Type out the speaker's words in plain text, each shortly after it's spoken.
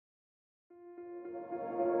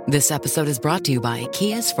This episode is brought to you by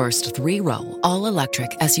Kia's first 3-row, all-electric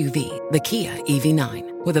SUV, the Kia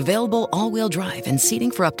EV9, with available all-wheel drive and seating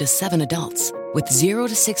for up to 7 adults, with 0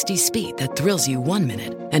 to 60 speed that thrills you 1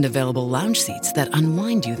 minute and available lounge seats that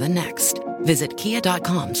unwind you the next. Visit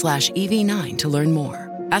kia.com/EV9 to learn more.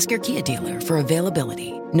 Ask your Kia dealer for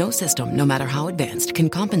availability. No system, no matter how advanced, can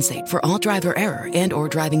compensate for all driver error and or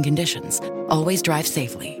driving conditions. Always drive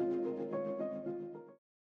safely.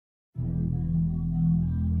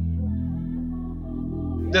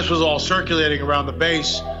 This was all circulating around the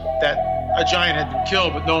base that a giant had been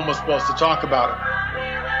killed, but no one was supposed to talk about it.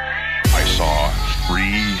 I saw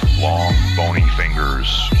 3 long, bony fingers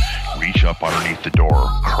reach up underneath the door,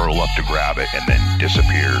 curl up to grab it, and then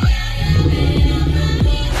disappear.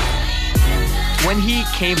 When he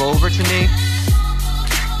came over to me,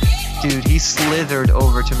 dude, he slithered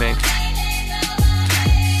over to me.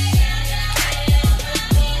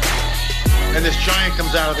 And this giant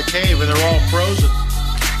comes out of the cave and they're all frozen.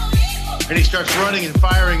 And he starts running and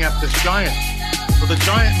firing at this giant. Well, the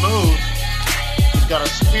giant moves. He's got a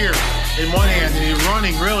spear in one hand and he's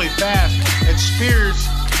running really fast and spears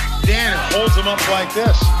Dan and holds him up like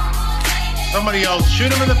this. Somebody yells, shoot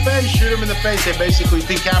him in the face, shoot him in the face. They basically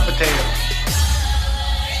decapitate him.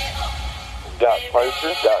 Got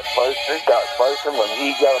closer. When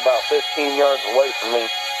he got about 15 yards away from me,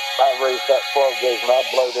 I raised that 12 gauge and I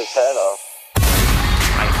blowed his head off.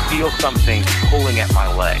 I feel something pulling at my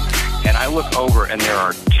leg. And I look over and there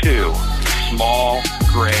are 2 small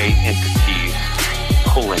gray entities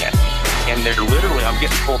pulling at me. And they're literally, I'm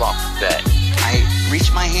getting pulled off the bed. I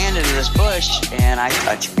reached my hand into this bush and I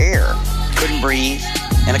touched air. Couldn't breathe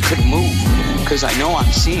and I couldn't move because I know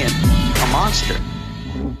I'm seeing a monster.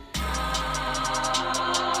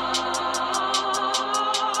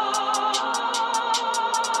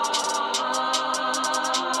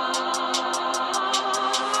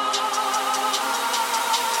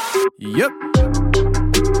 Yep.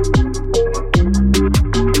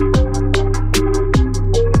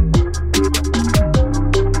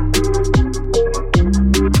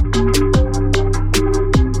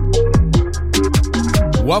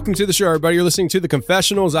 Welcome to the show, everybody. You're listening to The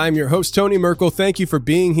Confessionals. I'm your host, Tony Merkel. Thank you for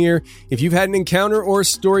being here. If you've had an encounter or a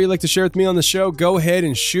story you'd like to share with me on the show, go ahead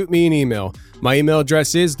and shoot me an email. My email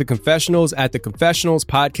address is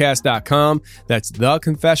theconfessionals@theconfessionalspodcast.com. That's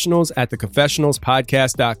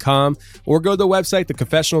theconfessionals@theconfessionalspodcast.com. Or go to the website,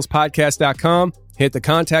 theconfessionalspodcast.com. Hit the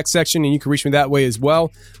contact section and you can reach me that way as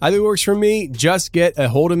well. Either works for me. Just get a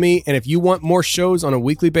hold of me. And if you want more shows on a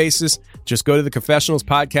weekly basis, just go to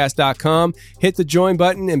theconfessionalspodcast.com, hit the join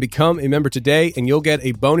button and become a member today. And you'll get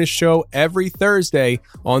a bonus show every Thursday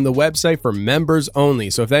on the website for members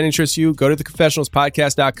only. So if that interests you, go to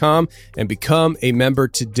theconfessionalspodcast.com and become a member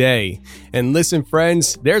today. And listen,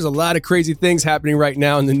 friends, there's a lot of crazy things happening right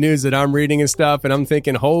now in the news that I'm reading and stuff. And I'm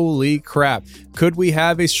thinking, holy crap, could we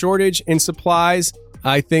have a shortage in supplies?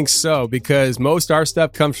 I think so, because most of our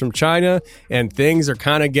stuff comes from China and things are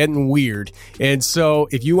kind of getting weird. And so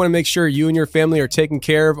if you want to make sure you and your family are taken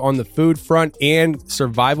care of on the food front and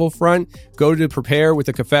survival front, go to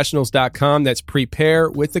preparewiththeconfessionals.com. That's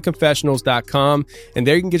preparewiththeconfessionals.com. And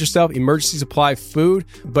there you can get yourself emergency supply food,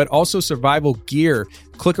 but also survival gear.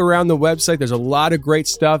 Click around the website. There's a lot of great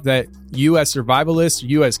stuff that you as survivalists,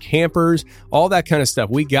 you as campers, all that kind of stuff.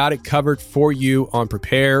 We got it covered for you on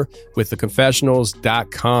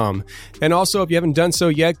preparewiththeconfessionals.com. And also, if you haven't done so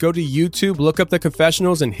yet, go to YouTube, look up The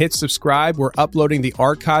Confessionals and hit subscribe. We're uploading the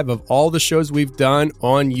archive of all the shows we've done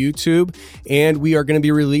on YouTube. And we are going to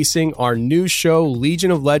be releasing our new show,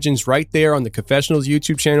 Legion of Legends, right there on The Confessionals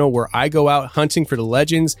YouTube channel, where I go out hunting for the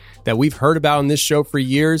legends that we've heard about on this show for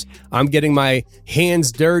years. I'm getting my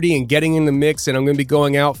hands dirty and getting in the mix, and I'm going to be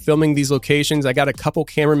going out filming these locations. I got a couple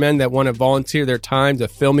cameramen that want to volunteer their time to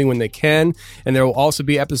film me when they can, and there will also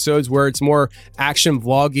be episodes where it's more action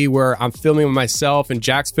vloggy, where I'm filming myself and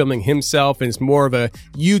Jack's filming himself, and it's more of a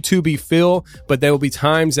YouTube-y feel. But there will be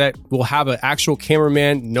times that we'll have an actual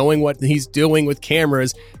cameraman knowing what he's doing with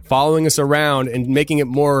cameras, following us around and making it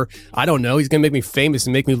more, I don't know, he's going to make me famous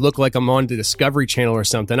and make me look like I'm on the Discovery Channel or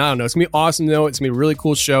something. I don't know. It's going to be awesome, though. It's going to be a really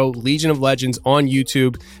cool show. Legion of Legends on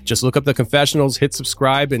YouTube. Just look up The Confessionals, hit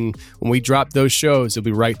subscribe, and when we drop those shows, it'll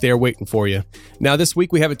be right there waiting for you. Now, this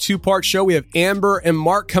week, we have a 2-part show. We have Amber and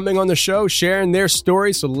Mark coming on the show, sharing their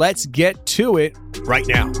stories. So let's get to it right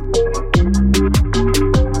now.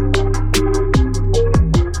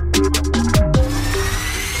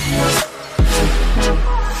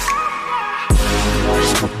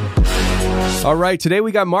 All right, today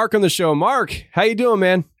we got Mark on the show. Mark, how you doing,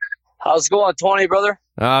 man? How's it going, Tony, brother?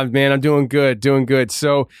 Man, I'm doing good.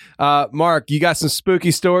 So, Mark, you got some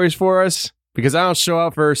spooky stories for us? Because I don't show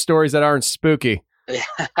up for stories that aren't spooky.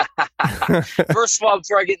 First of all,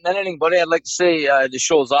 before I get into anything, buddy, I'd like to say the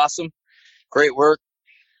show is awesome. Great work.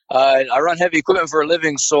 I run heavy equipment for a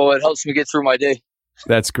living, so it helps me get through my day.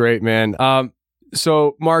 That's great, man.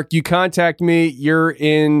 So, Mark, you contact me. You're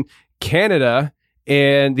in Canada,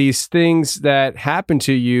 and these things that happen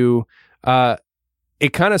to you,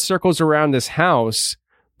 it kind of circles around this house,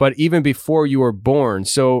 but even before you were born.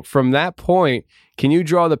 So from that point, can you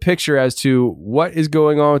draw the picture as to what is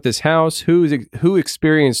going on with this house, who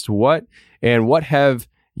experienced what, and what have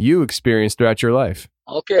you experienced throughout your life?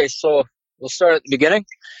 Okay, so we'll start at the beginning.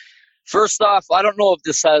 First off, I don't know if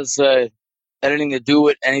this has anything to do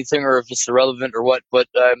with anything or if it's irrelevant or what, but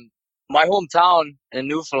my hometown in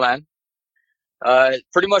Newfoundland,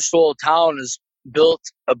 pretty much the whole town is built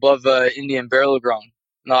above Indian burial ground.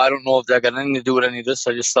 Now, I don't know if that got anything to do with any of this.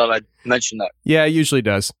 I just thought I'd mention that. Yeah, it usually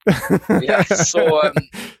does. Yeah, so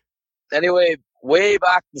anyway, way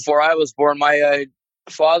back before I was born, my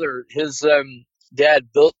father, his dad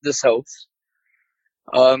built this house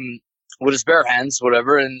with his bare hands,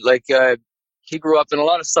 whatever, and like he grew up, and a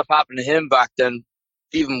lot of stuff happened to him back then,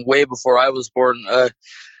 even way before I was born.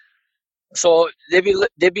 So they'd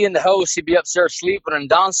be in the house, he'd be upstairs sleeping, and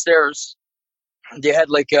downstairs they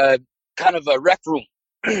had like a kind of a rec room,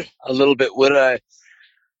 a little bit, with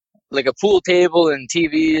like a pool table and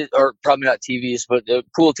TV, or probably not TVs, but a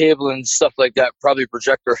pool table and stuff like that, probably a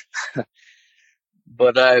projector.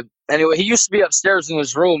 But anyway, he used to be upstairs in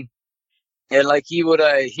his room, and like he would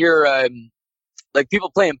hear like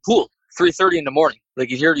people playing pool 3:30 in the morning. Like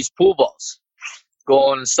you'd hear these pool balls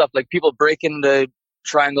going and stuff, like people breaking the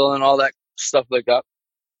triangle and all that stuff like that,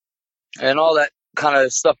 and all that kind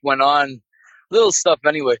of stuff went on, little stuff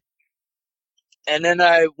anyway. And then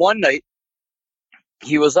one night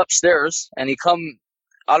he was upstairs and he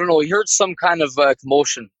heard some kind of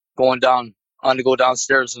commotion going down to go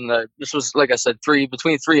downstairs, and this was, like I said,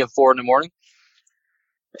 between 3 and 4 in the morning.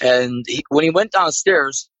 And when he went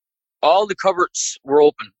downstairs, all the cupboards were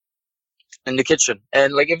open in the kitchen.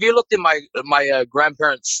 And like if you looked in my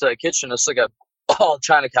grandparents' kitchen, it's like all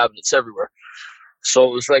china cabinets everywhere. So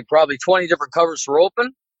it was like probably 20 different cupboards were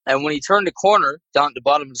open. And when he turned the corner down at the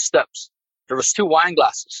bottom of the steps, there was 2 wine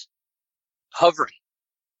glasses hovering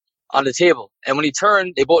on the table. And when he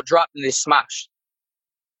turned, they both dropped and they smashed.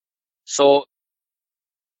 So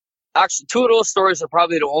actually, 2 of those stories are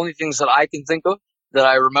probably the only things that I can think of that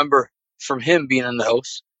I remember from him being in the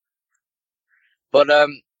house. But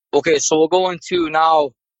okay, so we'll go into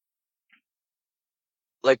now,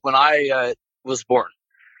 like when I was born.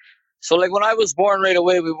 So like when I was born, right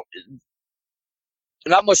away,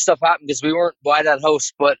 not much stuff happened because we weren't by that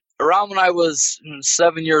house. But around when I was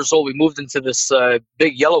 7 years old, we moved into this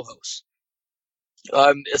big yellow house.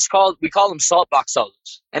 We call them salt box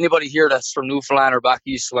houses. Anybody here that's from Newfoundland or back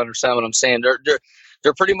east will understand what I'm saying.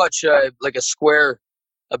 They're pretty much like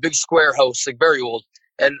a big square house, like very old.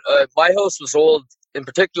 And my house was old in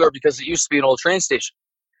particular because it used to be an old train station.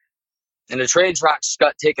 And the train tracks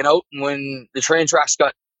got taken out. And when the train tracks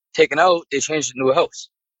got taken out, they changed it into a house.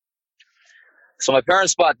 So my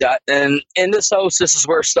parents bought that. And in this house, this is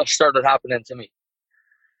where stuff started happening to me.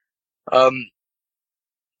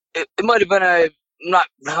 It might have been a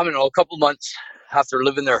couple months after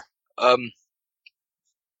living there.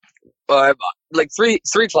 Like 3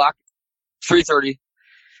 o'clock, 3:30.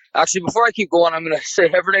 Actually, before I keep going, I'm going to say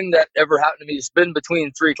everything that ever happened to me has been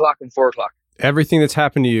between 3 o'clock and 4 o'clock. Everything that's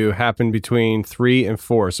happened to you happened between 3 and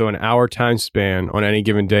 4. So an hour time span on any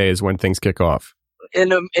given day is when things kick off.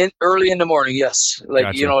 Early in the morning, yes. Like,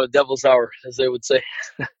 Gotcha. the devil's hour, as they would say.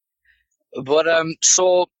 But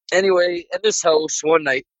so anyway, at this house one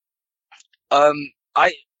night,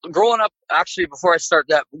 growing up, actually, before I start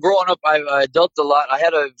that, I dealt a lot. I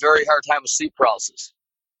had a very hard time with sleep paralysis.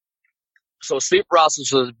 So sleep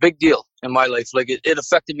paralysis was a big deal in my life. Like it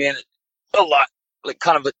affected me a lot, like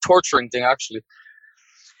kind of a torturing thing, actually.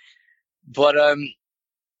 But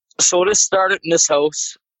so this started in this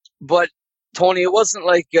house. But Tony, it wasn't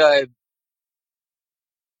like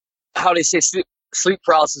how they say sleep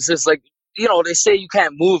paralysis is. Like, they say you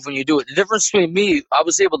can't move when you do it. The difference between me, I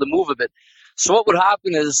was able to move a bit. So what would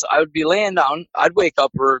happen is I would be laying down, I'd wake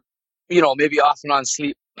up, or maybe off and on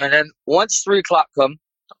sleep, and then once 3 o'clock come,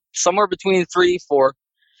 somewhere between 3 and 4,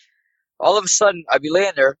 all of a sudden I'd be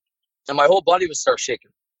laying there and my whole body would start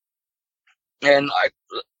shaking. And I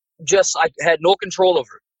had no control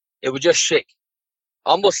over it. It would just shake.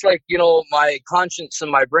 Almost like, my conscience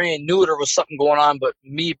and my brain knew there was something going on, but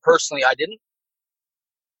me personally, I didn't.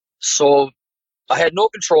 So I had no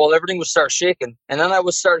control. Everything would start shaking. And then I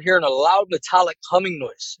would start hearing a loud metallic humming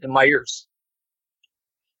noise in my ears.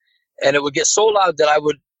 and it would get so loud that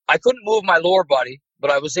I couldn't move my lower body,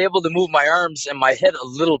 but I was able to move my arms and my head a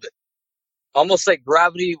little bit, almost like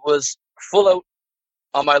gravity was full out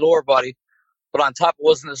on my lower body, but on top it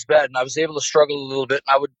wasn't as bad, and I was able to struggle a little bit,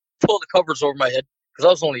 and I would pull the covers over my head because I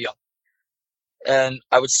was only young, and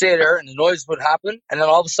I would stay there, and the noise would happen, and then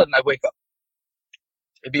all of a sudden I'd wake up.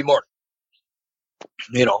 It'd be morning,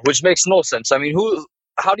 which makes no sense. I mean,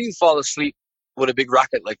 how do you fall asleep with a big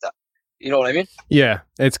racket like that? You know what I mean? Yeah,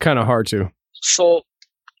 it's kind of hard to. So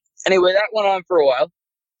anyway, that went on for a while.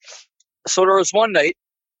 So there was one night,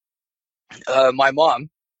 my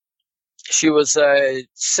mom, she was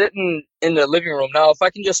sitting in the living room. Now, if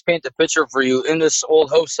I can just paint a picture for you, in this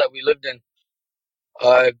old house that we lived in,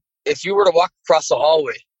 if you were to walk across the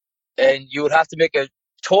hallway and you would have to make a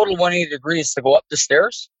total 180 degrees to go up the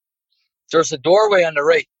stairs, there's a doorway on the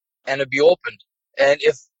right and it'd be opened. And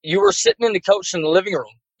if you were sitting in the couch in the living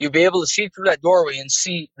room, you'd be able to see through that doorway and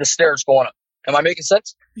see the stairs going up. Am I making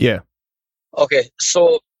sense? Yeah. Okay.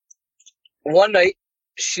 So one night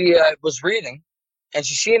she was reading and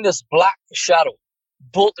she seen this black shadow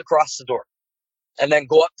bolt across the door and then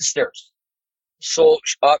go up the stairs. So,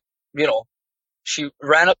 she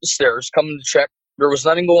ran up the stairs, coming to check. There was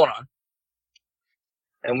nothing going on.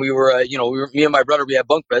 And we were, me and my brother, we had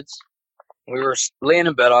bunk beds. We were laying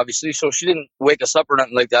in bed, obviously, so she didn't wake us up or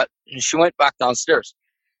nothing like that. And she went back downstairs.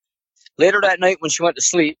 Later that night, when she went to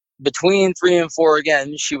sleep, between 3 and 4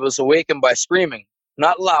 again, she was awakened by screaming.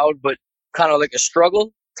 Not loud, but kind of like a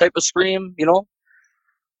struggle type of scream,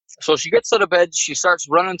 So she gets out of bed, she starts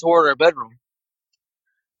running toward her bedroom.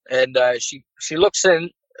 And she looks in,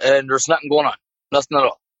 and there's nothing going on. Nothing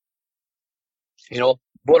at all.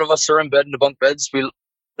 Both of us are in bed in the bunk beds.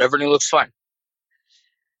 Everything looks fine.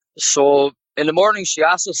 So in the morning, she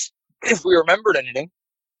asked us if we remembered anything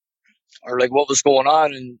or like what was going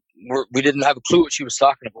on, and we didn't have a clue what she was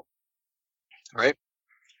talking about. Right?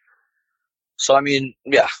 So, I mean,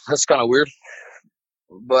 yeah, that's kind of weird.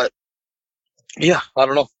 But yeah, I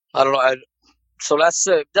don't know. So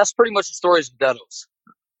that's pretty much the stories of that house.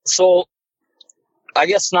 So I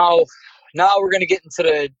guess now we're going to get into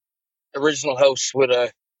the original house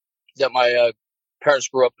that my parents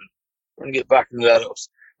grew up in. We're going to get back into that house.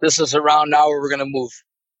 This is around now where we're going to move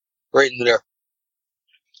right into there.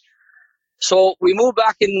 So we moved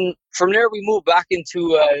back in. From there, we moved back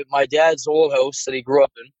into my dad's old house that he grew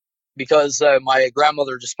up in because my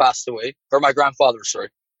grandmother just passed away, or my grandfather, sorry.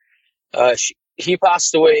 He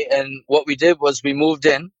passed away, and what we did was we moved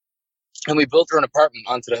in and we built her an apartment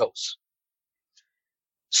onto the house.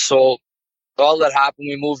 So all that happened,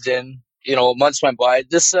 we moved in, months went by.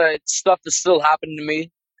 This stuff is still happening to me,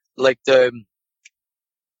 like the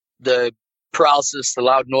paralysis, the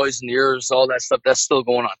loud noise in the ears, all that stuff, that's still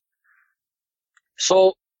going on.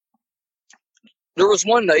 So there was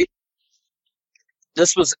one night,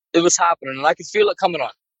 it was happening, and I could feel it coming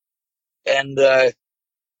on. And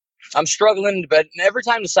I'm struggling in bed, and every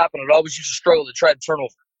time this happened, I'd always used to struggle to try to turn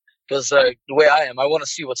over, because the way I am, I want to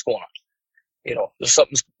see what's going on. There's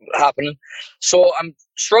something's happening. So I'm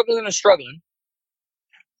struggling,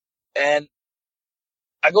 and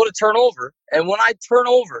I go to turn over, and when I turn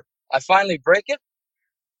over, I finally break it.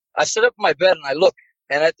 I sit up in my bed, and I look,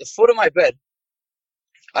 and at the foot of my bed,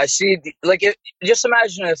 I see, just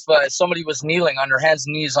imagine if somebody was kneeling on their hands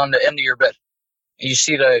and knees on the end of your bed. You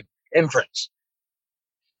see the imprints.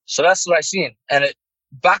 So that's what I seen. And it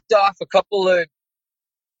backed off a couple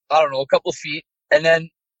feet, and then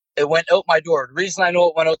it went out my door. The reason I know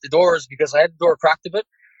it went out the door is because I had the door cracked a bit,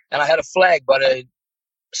 and I had a flag by the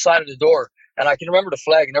side of the door. And I can remember the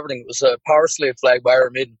flag and everything. It was a Power Slave flag by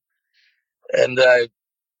Iron Maiden. And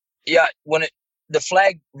when the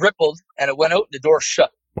flag rippled and it went out, the door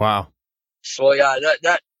shut. Wow. So yeah,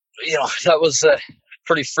 that was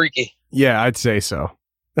pretty freaky. Yeah, I'd say so.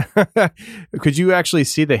 Could you actually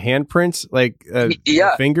see the handprints,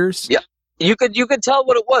 the fingers? Yeah, you could tell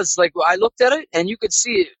what it was. Like, I looked at it, and you could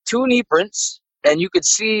see 2 knee prints, and you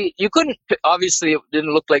couldn't. Obviously, it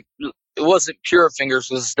didn't look like, it wasn't pure fingers.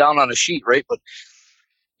 It was down on a sheet, right? But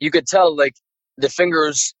you could tell, like, the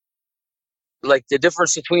fingers, like the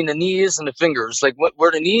difference between the knees and the fingers, like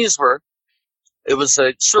where the knees were. It was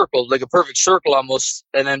a circle, like a perfect circle almost,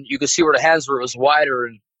 and then you could see where the hands were. It was wider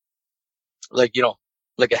and like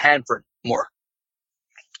a handprint more.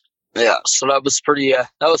 Yeah, so that was pretty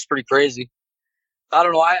crazy. I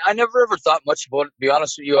don't know. I never ever thought much about it, to be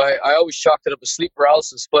honest with you. I always chalked it up as sleep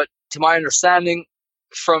paralysis, but to my understanding,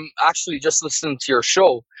 from actually just listening to your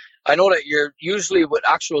show, I know that you're usually with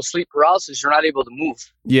actual sleep paralysis, you're not able to move.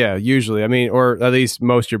 Yeah, usually. I mean, or at least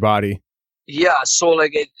most of your body. Yeah, so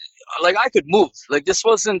like I could move. Like, this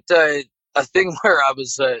wasn't a thing where I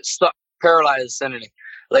was stuck, paralyzed, and anything.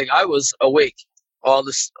 Like I was awake. All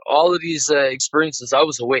of these experiences, I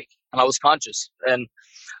was awake and I was conscious and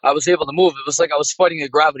I was able to move. It was like I was fighting a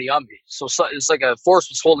gravity on me. So it's like a force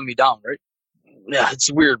was holding me down, right? Yeah,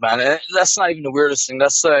 it's weird, man. And that's not even the weirdest thing.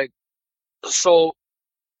 That's so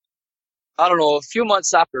I don't know. A few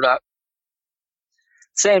months after that,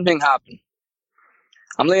 same thing happened.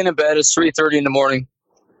 I'm laying in bed. It's 3:30 in the morning,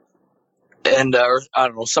 and or, I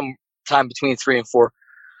don't know, some time between 3 and 4.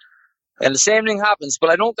 And the same thing happens, but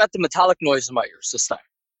I don't got the metallic noise in my ears this time.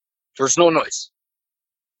 There's no noise.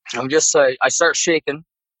 I'm just I start shaking,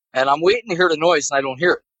 and I'm waiting to hear the noise, and I don't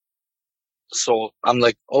hear it. So I'm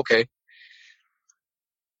like, okay.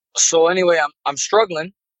 So anyway, I'm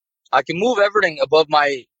struggling. I can move everything above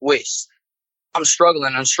my waist. I'm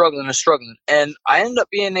struggling, and I end up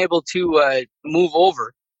being able to move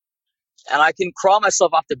over, and I can crawl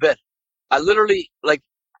myself off the bed. I literally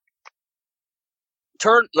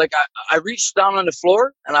turned, I reached down on the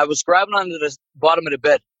floor, and I was grabbing onto the bottom of the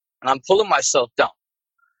bed, and I'm pulling myself down,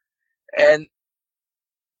 and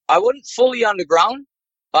I wasn't fully on the ground,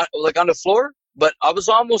 on the floor, but I was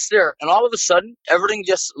almost there, and all of a sudden, everything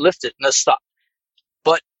just lifted and it stopped.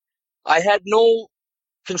 But I had no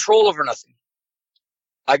control over nothing.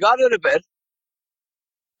 I got out of bed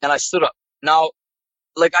and I stood up. Now,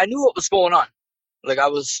 I knew what was going on. I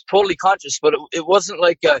was totally conscious, but it wasn't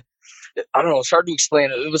I don't know, it's hard to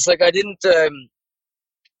explain. It was like I didn't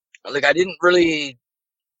really,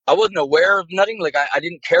 I wasn't aware of nothing. I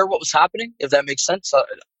didn't care what was happening, if that makes sense.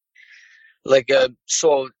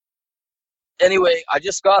 So anyway, I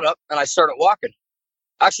just got up and I started walking.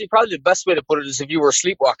 Actually, probably the best way to put it is if you were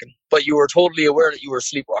sleepwalking, but you were totally aware that you were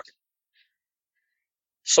sleepwalking.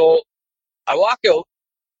 So I walk out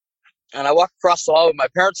and I walk across the hallway. My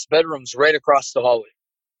parents' bedroom's right across the hallway.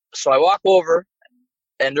 So I walk over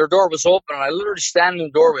and their door was open, and I literally stand in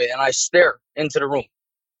the doorway and I stare into the room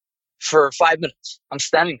for 5 minutes. I'm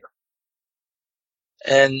standing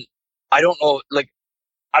there. And I don't know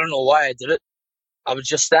why I did it. I was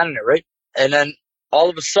just standing there, right? And then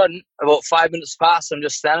all of a sudden, about 5 minutes pass, I'm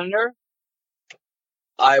just standing there.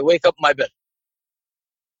 I wake up in my bed.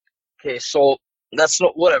 Okay, so that's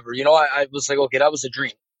not whatever. I was like, okay, that was a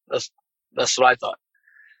dream. That's what I thought.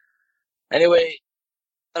 Anyway,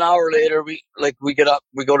 an hour later, we get up,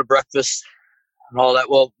 we go to breakfast and all that.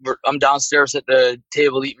 Well, I'm downstairs at the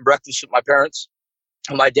table eating breakfast with my parents,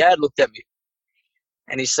 and my dad looked at me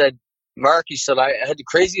and he said, "Mark," he said, "I had the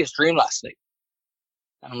craziest dream last night."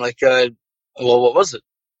 And I'm like, well, what was it?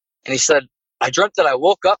 And he said, "I dreamt that I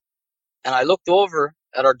woke up and I looked over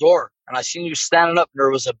at our door and I seen you standing up, and there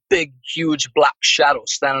was a big, huge black shadow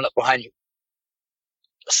standing up behind you."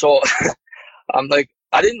 So I'm like,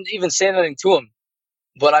 I didn't even say anything to him,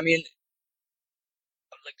 but I mean,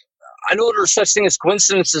 I know there's such thing as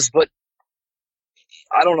coincidences, but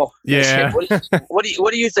I don't know. Yeah. What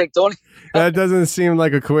do you think, Tony? That doesn't seem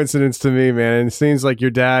like a coincidence to me, man. It seems like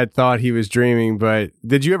your dad thought he was dreaming, but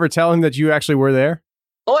did you ever tell him that you actually were there?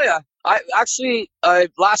 Oh yeah. I actually,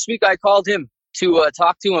 last week I called him to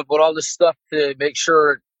talk to him about all this stuff to make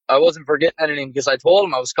sure I wasn't forgetting anything, because I told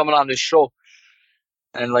him I was coming on this show,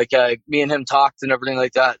 and me and him talked and everything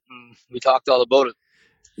like that, and we talked all about it.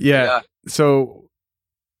 Yeah. So,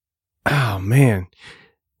 oh man,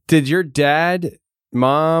 did your dad,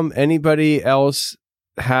 mom, anybody else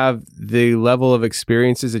have the level of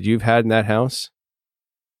experiences that you've had in that house?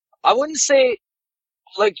 I wouldn't say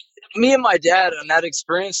me and my dad on that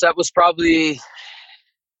experience. That was probably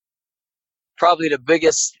the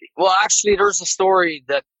biggest. Well, actually, there's a story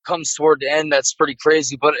that comes toward the end that's pretty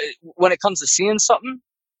crazy. But when it comes to seeing something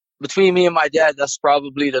between me and my dad, that's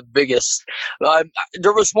probably the biggest.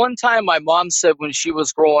 There was one time my mom said when she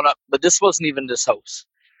was growing up, but this wasn't even this house.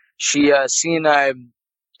 She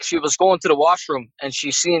she was going to the washroom, and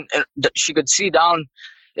she could see down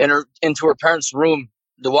into her parents' room.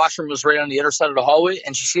 The washroom was right on the other side of the hallway,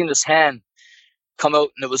 and she seen this hand come out,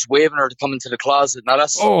 and it was waving her to come into the closet. Now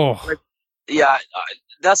that's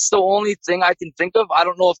that's the only thing I can think of. I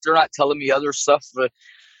don't know if they're not telling me other stuff, but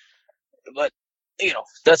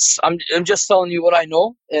that's I'm just telling you what I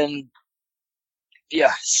know, and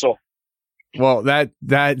yeah. So, well,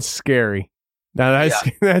 that's scary. Now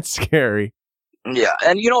that's scary. Yeah,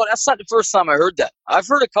 and that's not the first time I heard that. I've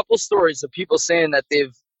heard a couple stories of people saying that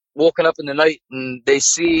they've woken up in the night and they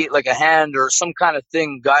see a hand or some kind of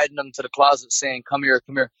thing guiding them to the closet, saying, "Come here,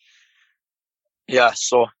 come here." Yeah,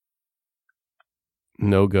 so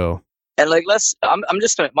no go. And I'm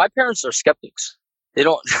just gonna. My parents are skeptics. They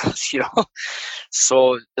don't,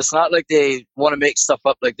 so it's not like they want to make stuff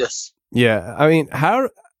up like this. Yeah, I mean, I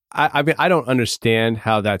don't understand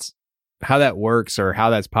how that's that works or how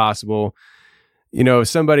that's possible. You know, if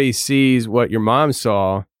somebody sees what your mom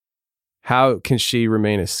saw, how can she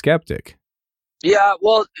remain a skeptic? Yeah,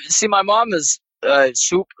 well, see, my mom is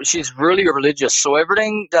she's really religious, so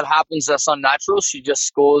everything that happens that's unnatural, she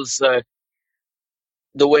just goes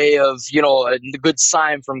the way of, you know, a good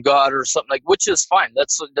sign from God or something, like, which is fine.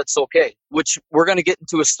 That's okay. Which we're gonna get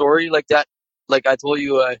into a story like that, like I told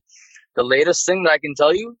you, the latest thing that I can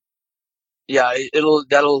tell you. Yeah,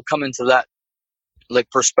 that'll come into that like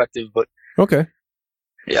perspective, but okay,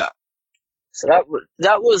 yeah. So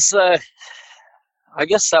that was I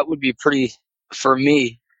guess that would be pretty for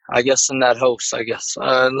me. I guess in that house, I guess.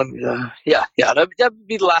 Yeah, that would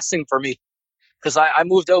be the last thing for me, because I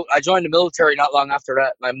moved out. I joined the military not long after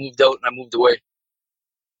that, and I moved out and I moved away.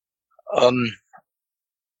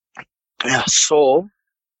 Yeah. So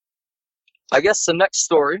I guess the next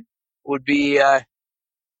story would be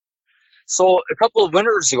so a couple of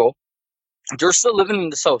winters ago. They're still living in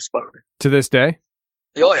this house, by the way. To this day?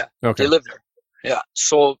 Oh yeah, okay. They live there. Yeah.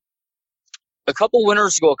 So a couple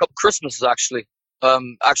winters ago, a couple Christmases actually.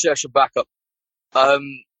 Actually, I should back up.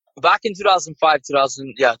 Back in 2005,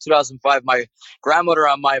 my grandmother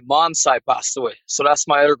on my mom's side passed away. So that's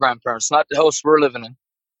my other grandparents, not the house we're living in,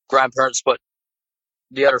 grandparents, but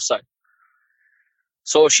the other side.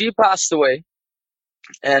 So she passed away,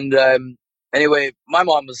 and anyway, my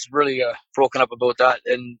mom was really broken up about that,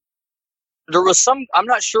 and there was I'm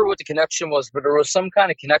not sure what the connection was, but there was some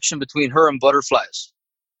kind of connection between her and butterflies.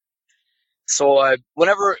 So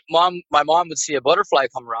whenever my mom would see a butterfly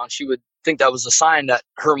come around, she would think that was a sign that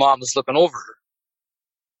her mom was looking over her.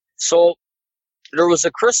 So there was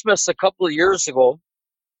a Christmas a couple of years ago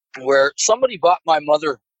where somebody bought my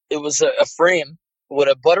mother, it was a frame with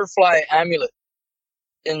a butterfly amulet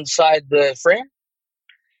inside the frame.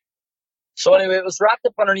 So anyway, it was wrapped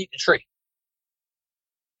up underneath the tree.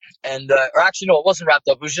 And, or actually, no, it wasn't wrapped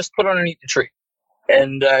up. It was just put underneath the tree.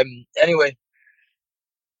 And anyway,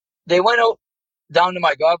 they went out down to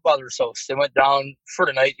my godfather's house. They went down for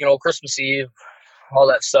the night, you know, Christmas Eve, all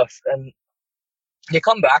that stuff. And they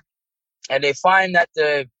come back and they find that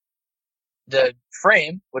the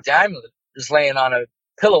frame with the amulet is laying on a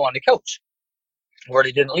pillow on the couch where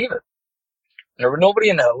they didn't leave it. And there was nobody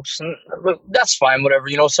in the house. And that's fine, whatever.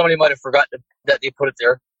 You know, somebody might have forgotten that they put it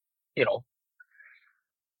there, you know.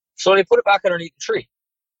 So they put it back underneath the tree.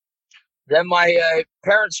 Then my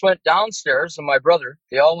parents went downstairs, and my brother,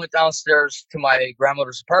 they all went downstairs to my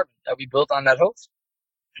grandmother's apartment that we built on that house.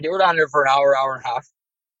 They were down there for an hour and a half.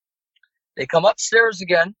 They come upstairs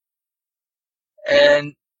again,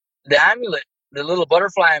 and the amulet, the little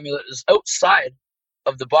butterfly amulet, is outside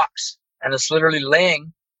of the box, and it's literally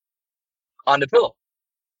laying on the pillow.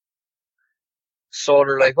 So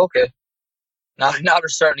they're like, okay. Now they're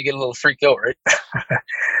starting to get a little freaked out, right?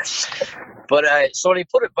 But so they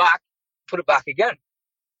put it back again.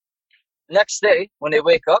 Next day, when they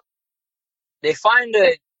wake up, they find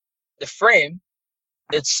the frame.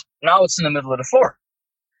 It's in the middle of the floor.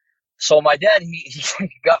 So my dad, he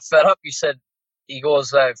got fed up. He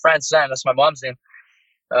goes, Francine, that's my mom's name.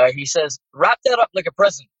 He says, wrap that up like a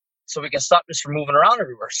present so we can stop this from moving around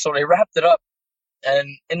everywhere. So they wrapped it up. And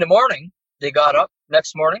in the morning, they got up.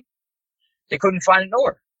 Next morning, they couldn't find it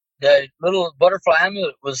nowhere. The little butterfly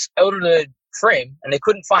amulet was out of the frame, and they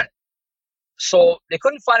couldn't find it. So they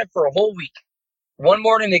couldn't find it for a whole week. One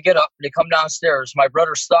morning they get up, they come downstairs. My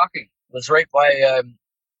brother's stocking was right by,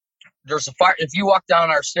 there's a fire. If you walk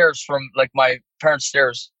down our stairs from like my parents'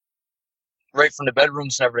 stairs, right from the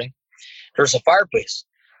bedrooms and everything, there's a fireplace.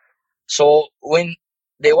 So when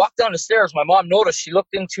they walked down the stairs, my mom noticed, she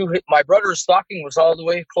looked into my brother's stocking was all the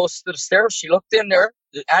way close to the stairs. She looked in there.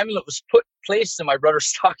 The amulet was placed in my brother's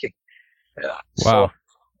stocking. Yeah. Wow. So,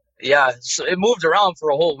 yeah. So it moved around for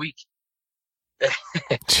a whole week.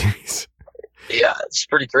 Jeez. Yeah, it's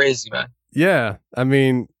pretty crazy, man. Yeah, I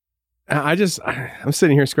mean, I'm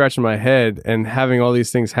sitting here scratching my head and having all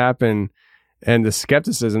these things happen, and the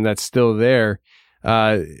skepticism that's still there.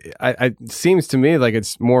 It seems to me like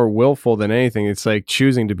it's more willful than anything. It's like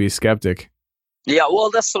choosing to be skeptic. Yeah, well,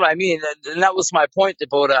 that's what I mean, and that was my point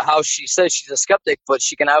about how she says she's a skeptic, but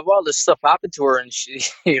she can have all this stuff happen to her, and she,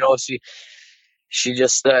 you know, she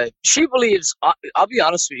just she believes. I'll be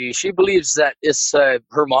honest with you, she believes that it's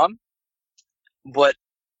her mom, but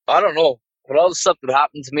I don't know. With all the stuff that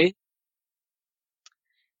happened to me,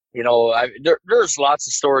 you know, there's lots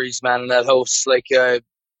of stories, man, in that house. Like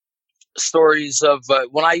stories of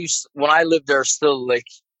when I lived there, still like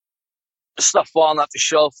stuff falling off the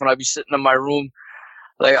shelf when I'd be sitting in my room.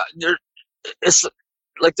 Like it's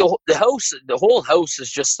like the whole house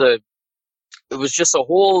is just it was just a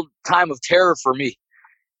whole time of terror for me.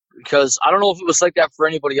 because I don't know if it was like that for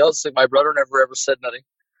anybody else. Like my brother never ever said nothing,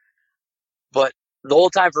 but the whole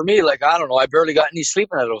time for me, like I don't know, I barely got any sleep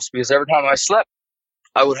in that house because every time I slept,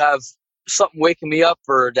 I would have something waking me up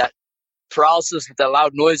or that paralysis with that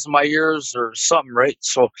loud noise in my ears or something, right?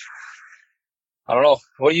 So I don't know.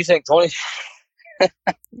 What do you think, Tony?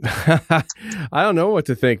 I don't know what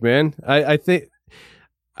to think, man. I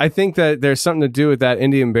think that there's something to do with that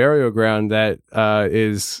Indian burial ground that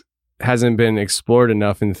hasn't been explored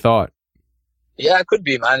enough in thought. Yeah, it could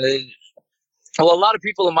be, man. Well, a lot of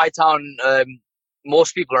people in my town,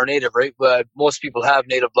 most people are native, right? But most people have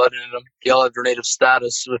native blood in them. They all have their native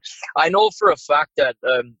status. I know for a fact that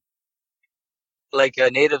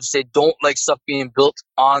natives, they don't like stuff being built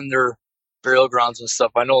on their burial grounds and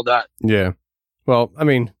stuff. I know that. Yeah. Well, I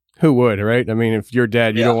mean, who would, right? I mean, if you're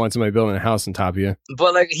dead, you don't want somebody building a house on top of you.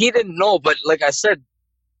 But like he didn't know. But like I said,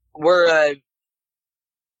 we're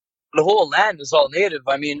the whole land is all native.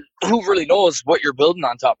 I mean, who really knows what you're building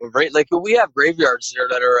on top of, right? Like we have graveyards there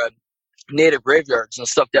that are native graveyards and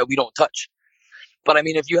stuff that we don't touch. But I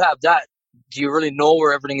mean, if you have that, do you really know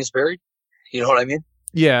where everything is buried? You know what I mean?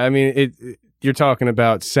 Yeah, I mean, you're talking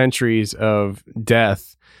about centuries of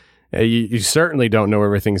death. You certainly don't know where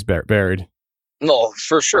everything's buried. No,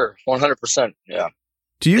 for sure, 100%. Yeah.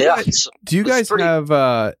 Do you guys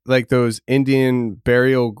have like those Indian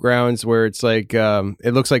burial grounds where it's like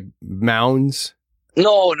it looks like mounds?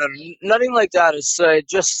 No, nothing like that. It's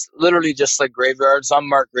just literally just like graveyards,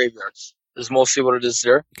 unmarked graveyards. Is mostly what it is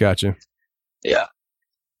there. Gotcha. Yeah.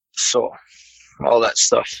 So all that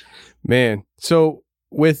stuff. Man, so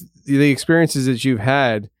with the experiences that you've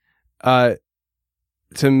had, to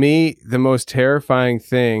me, the most terrifying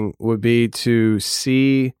thing would be to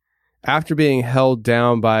see, after being held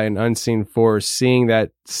down by an unseen force, seeing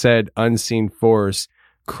that said unseen force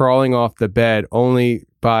crawling off the bed only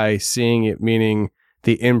by seeing it, meaning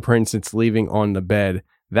the imprints it's leaving on the bed.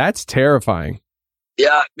 That's terrifying.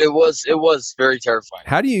 Yeah, it was very terrifying.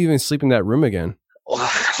 How do you even sleep in that room again?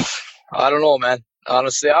 I don't know, man.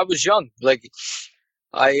 Honestly, I was young. Like,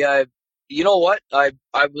 you know what? I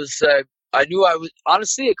knew I was,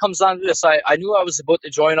 honestly, it comes down to this. I knew I was about to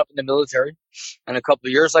join up in the military in a couple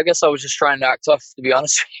of years. I guess I was just trying to act tough, to be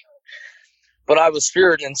honest with you. But I was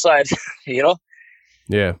feared inside, you know?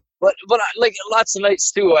 Yeah. But like lots of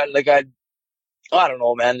nights too, I don't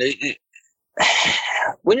know, man.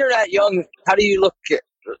 When you're that young, how do you look at,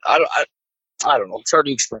 I don't know. It's hard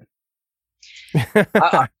to explain.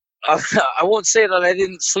 I won't say that I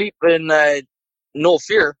didn't sleep in no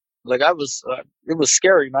fear. Like it was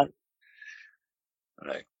scary, man.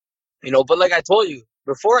 Like, you know, but like I told you,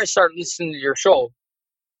 before I started listening to your show,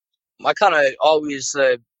 I kind of always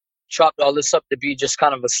chopped all this up to be just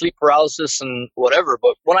kind of a sleep paralysis and whatever.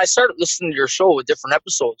 But when I started listening to your show with different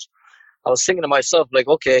episodes, I was thinking to myself, like,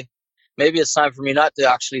 okay, maybe it's time for me not to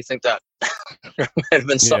actually think that. There might have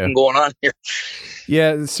been something going on here.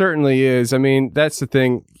 Yeah, it certainly is. I mean, that's the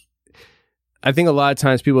thing. I think a lot of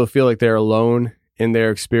times people feel like they're alone in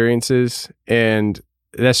their experiences, and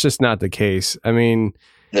that's just not the case. I mean,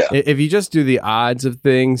 if you just do the odds of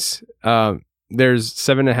things, there's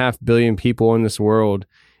 7.5 billion people in this world.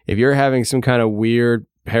 If you're having some kind of weird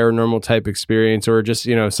paranormal type experience, or just,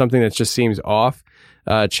 you know, something that just seems off,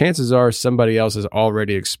 chances are somebody else has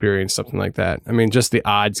already experienced something like that. I mean, just the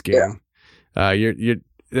odds game. And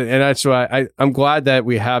that's why I'm glad that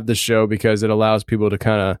we have the show, because it allows people to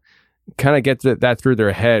kind of get that through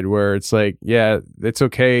their head, where it's like, yeah, it's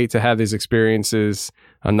okay to have these experiences.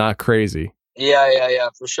 I'm not crazy. Yeah,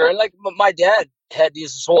 for sure. And like my dad had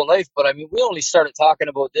these his whole life, but I mean, we only started talking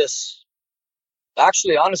about this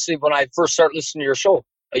actually, honestly, when I first started listening to your show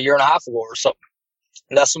a year and a half ago or something.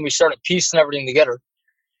 And that's when we started piecing everything together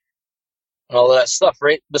and all of that stuff,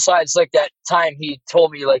 right? Besides, like that time he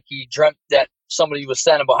told me, like he dreamt that somebody was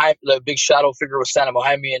standing behind, the big shadow figure was standing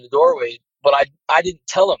behind me in the doorway, but I didn't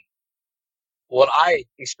tell him what I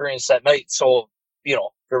experienced that night. So, you know,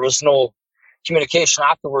 there was no communication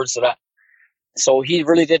afterwards to that. So he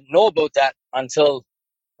really didn't know about that until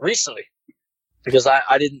recently, because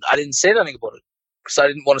I didn't say anything about it, because I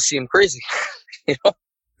didn't want to see him crazy. You know?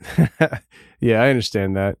 Yeah, I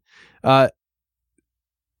understand that.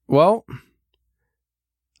 Well,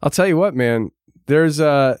 I'll tell you what, man, there's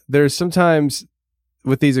sometimes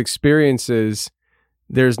with these experiences,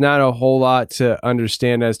 there's not a whole lot to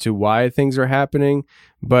understand as to why things are happening.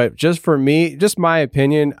 But just for me, just my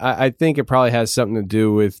opinion, I think it probably has something to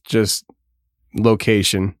do with just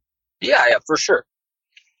location. Yeah, for sure.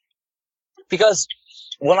 Because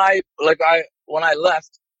when I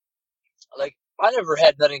left, like I never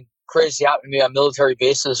had nothing crazy happen to me on military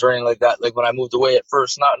bases or anything like that. Like when I moved away at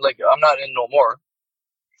first, not like I'm not in no more.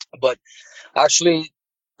 But actually,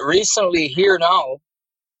 recently here now,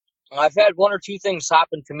 I've had one or two things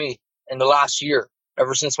happen to me in the last year,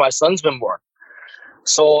 ever since my son's been born.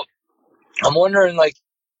 So I'm wondering, like,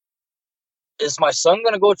 is my son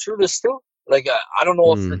going to go through this too? Like, I don't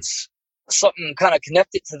know if it's something kind of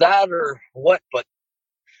connected to that or what, but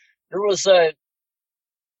there was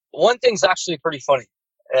one thing's actually pretty funny.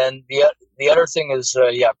 And the other thing is,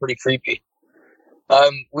 pretty creepy.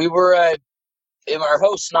 We were in our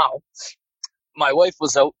house now. My wife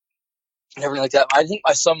was out and everything like that. I think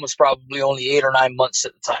my son was probably only 8 or 9 months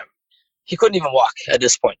at the time. He couldn't even walk at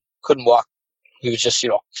this point. Couldn't walk. He was just,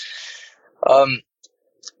 so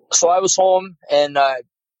I was home and, I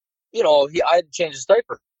had to change his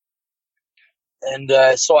diaper. And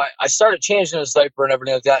so I started changing his diaper and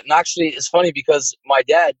everything like that. And actually, it's funny because my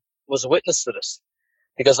dad was a witness to this,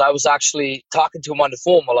 because I was actually talking to him on the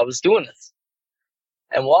phone while I was doing this.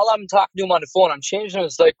 And while I'm talking to him on the phone, I'm changing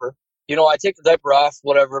his diaper. I take the diaper off,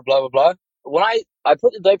 whatever, blah, blah, blah. When I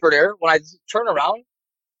put the diaper there, when I turn around,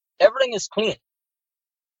 everything is clean.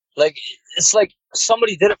 Like, it's like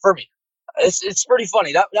somebody did it for me. It's pretty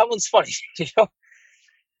funny. That one's funny,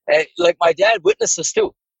 And, like, my dad witnessed this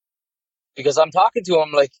too, because I'm talking to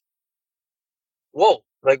him like, whoa,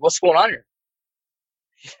 like, what's going on here?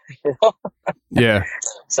 Yeah.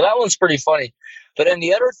 So that one's pretty funny. But then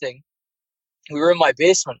the other thing, we were in my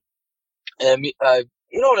basement, and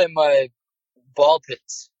them ball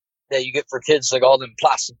pits that you get for kids, like all them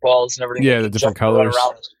plastic balls and everything. Yeah, the different colors.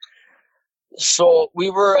 So we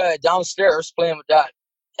were downstairs playing with that,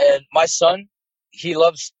 and my son, he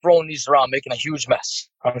loves throwing these around, making a huge mess.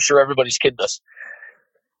 I'm sure everybody's kid does.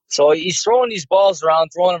 So he's throwing these balls around,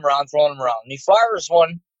 throwing them around, and he fires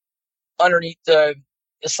one underneath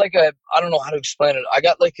it's like I don't know how to explain it. I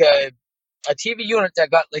got like a TV unit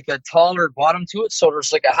that got like a taller bottom to it, so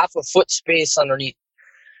there's like a half a foot space underneath.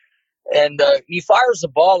 And he fires the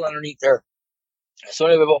ball underneath there. So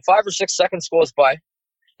anyway, about 5 or 6 seconds goes by,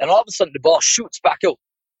 and all of a sudden the ball shoots back out.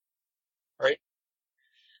 Right?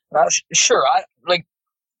 Now, sure,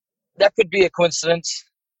 that could be a coincidence.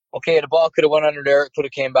 Okay, the ball could have went under there, it could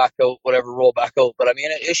have came back out, whatever, rolled back out. But I mean,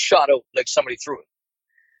 it shot out like somebody threw it.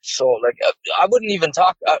 So, like, I wouldn't even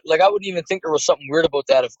I wouldn't even think there was something weird about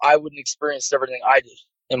that if I wouldn't experience everything I did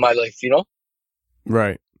in my life,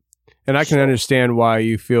 Right. And I can understand why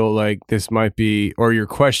you feel like this might be, or you're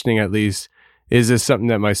questioning at least, is this something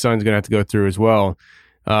that my son's going to have to go through as well?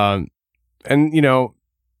 And,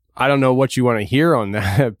 I don't know what you want to hear on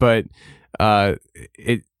that, but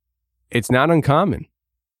it's not uncommon.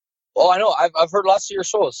 Oh, I know. I've heard lots of your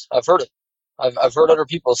shows. I've heard it. I've heard other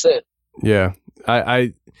people say it. Yeah.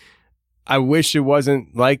 I wish it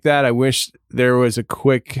wasn't like that. I wish there was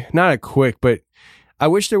but I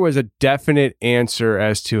wish there was a definite answer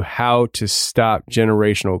as to how to stop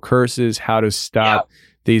generational curses, how to stop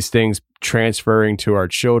these things transferring to our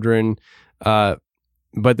children. But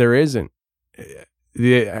there isn't.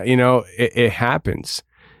 It happens.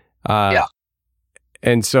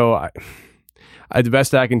 And so the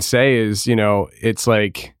best I can say is, it's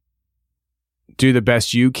like, do the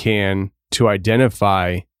best you can to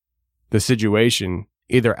identify the situation,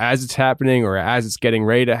 either as it's happening or as it's getting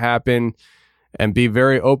ready to happen, and be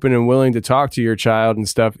very open and willing to talk to your child and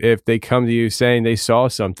stuff. If they come to you saying they saw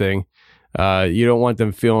something, you don't want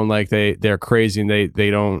them feeling like they're crazy and they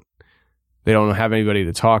don't have anybody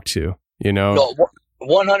to talk to, No,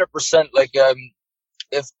 100%. Like,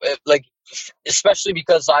 if especially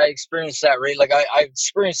because I experienced that, right? Like, I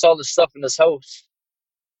experienced all this stuff in this house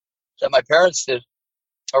that my parents did,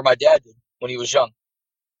 or my dad did when he was young.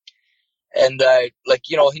 And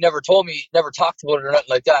he never told me, never talked about it or nothing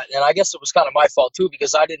like that. And I guess it was kind of my fault too,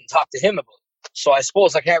 because I didn't talk to him about it. So I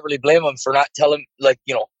suppose I can't really blame him for not telling, kind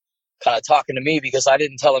of talking to me, because I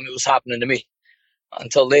didn't tell him it was happening to me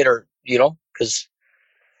until later, because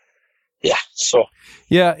so.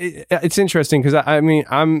 Yeah, it's interesting because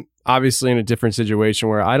I'm obviously in a different situation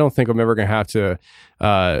where I don't think I'm ever going to have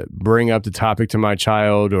to bring up the topic to my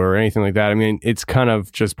child or anything like that. I mean, it's kind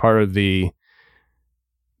of just part of the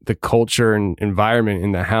culture and environment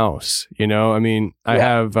in the house, I mean, I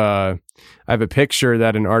have a picture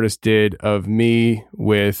that an artist did of me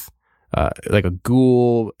with like a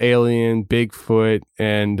ghoul, alien, Bigfoot,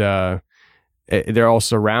 and they're all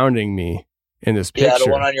surrounding me in this picture. Yeah,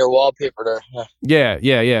 the one on your wallpaper there.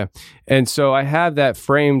 Yeah. And so I have that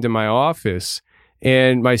framed in my office,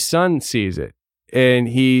 and my son sees it, and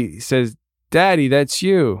he says, "Daddy, that's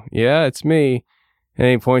you." "Yeah, it's me." And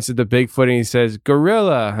he points at the Bigfoot and he says,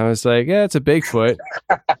 "Gorilla." I was like, "Yeah, it's a Bigfoot."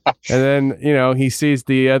 And then, he sees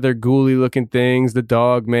the other ghouly looking things, the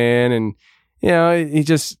dog man. And, he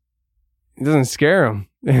just, it doesn't scare him.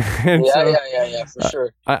 Yeah, for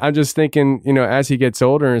sure. I'm just thinking, as he gets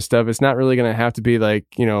older and stuff, it's not really going to have to be like,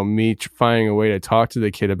 me finding a way to talk to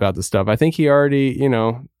the kid about the stuff. I think he already,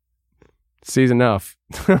 sees enough.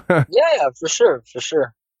 Yeah, for sure.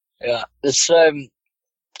 Yeah. It's, there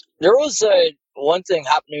was one thing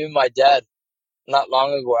happened to me with my dad not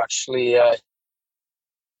long ago, actually.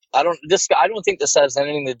 I don't think this has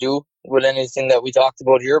anything to do with anything that we talked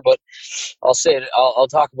about here, but I'll say it. I'll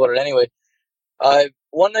talk about it anyway.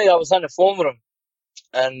 One night I was on the phone with him,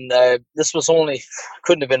 and this was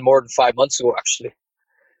couldn't have been more than 5 months ago, actually.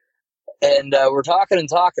 And we're talking,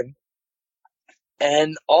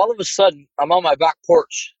 and all of a sudden I'm on my back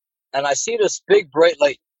porch, and I see this big bright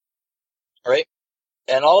light, right?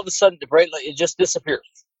 And all of a sudden the bright light, it just disappears.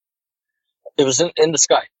 It was in the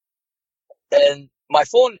sky, and my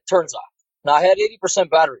phone turns off. Now I had 80%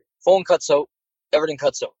 battery. Phone cuts out, everything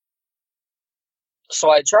cuts out.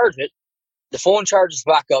 So I charge it. The phone charges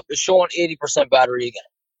back up. It's showing 80% battery again.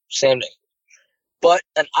 Same thing. But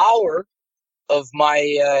an hour of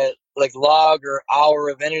my log or hour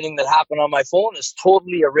of anything that happened on my phone is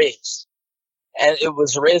totally erased. And it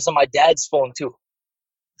was erased on my dad's phone too.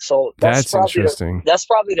 So that's interesting. That's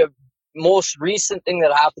probably the most recent thing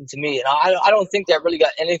that happened to me. And I don't think that really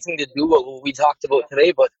got anything to do with what we talked about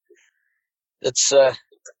today, but it's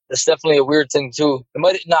definitely a weird thing too.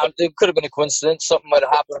 It could have been a coincidence. Something might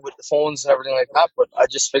have happened with the phones and everything like that, but I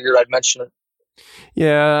just figured I'd mention it.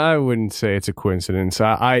 Yeah, I wouldn't say it's a coincidence.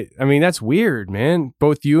 I mean, that's weird, man.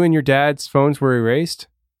 Both you and your dad's phones were erased?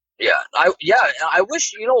 Yeah. I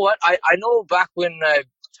wish, you know what? I know back when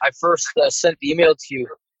I first sent the email to you,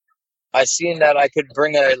 I seen that I could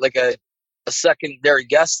bring a secondary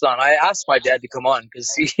guest on. I asked my dad to come on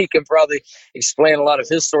because he can probably explain a lot of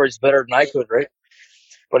his stories better than I could, right?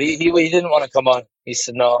 But he didn't want to come on. He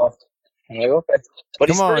said no. I'm like, okay. But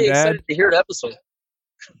he's pretty excited to hear the episode.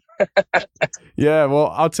 Yeah,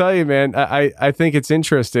 well, I'll tell you, man, I think it's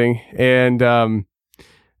interesting. And all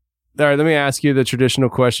right, let me ask you the traditional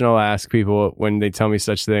question I'll ask people when they tell me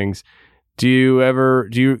such things.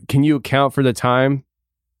 Can you account for the time?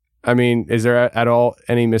 I mean, is there at all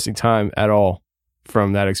any missing time at all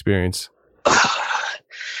from that experience?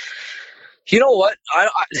 You know what?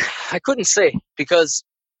 I couldn't say because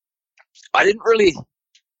I didn't really go.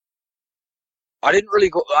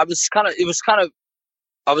 I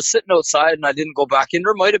was sitting outside and I didn't go back in.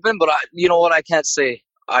 There might have been, but you know what? I can't say.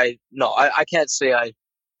 I can't say I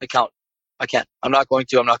count. I can't. I'm not going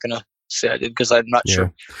to. I'm not going to say I did because I'm not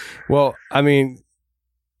sure. Well, I mean,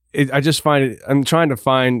 I just find it. I'm trying to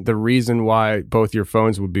find the reason why both your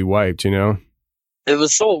phones would be wiped. It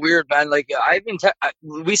was so weird, man. Like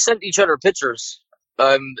we sent each other pictures,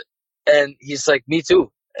 and he's like, "Me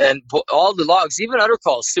too." And all the logs, even other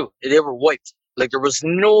calls too, they were wiped. Like there was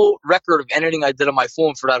no record of anything I did on my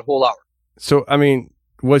phone for that whole hour. So, I mean,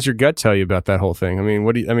 what's your gut tell you about that whole thing? I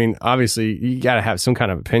mean, obviously you got to have some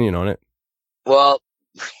kind of opinion on it. Well,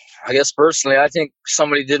 I guess personally, I think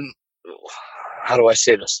somebody didn't. How do I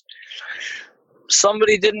say this?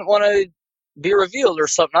 Somebody didn't want to be revealed or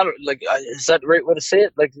something. I don't is that the right way to say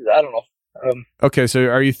it? Like, I don't know. Okay, so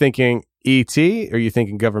are you thinking ET? Are you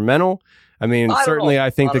thinking governmental? I mean, certainly, I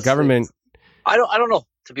think honestly, the government. I don't know.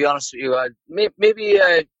 To be honest with you, maybe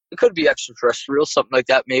it could be extraterrestrial, something like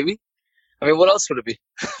that. Maybe. I mean, what else would it be?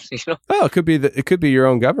 Oh, it could be your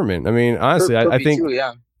own government. I mean, honestly, I think. Too,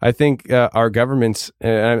 yeah. I think our governments.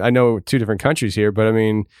 I know two different countries here, but I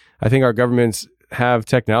mean, I think our governments have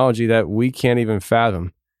technology that we can't even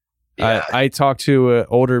fathom. Yeah. I talked to an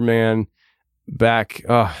older man back.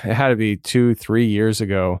 It had to be 2-3 years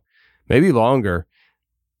ago, maybe longer.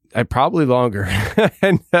 Probably longer.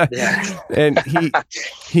 and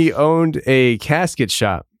he owned a casket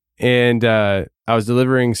shop, and I was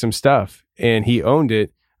delivering some stuff, and he owned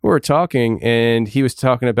it. We were talking, and he was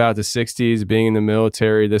talking about the 60s, being in the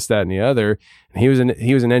military, this, that, and the other. And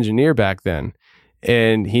he was an engineer back then,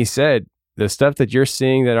 and he said the stuff that you're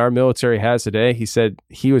seeing that our military has today. He said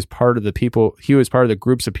he was part of the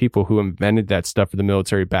groups of people who invented that stuff for the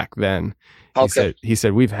military back then. Okay. He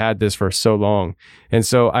said we've had this for so long. And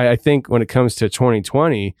so I think when it comes to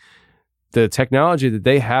 2020, the technology that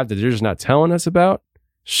they have that they're just not telling us about,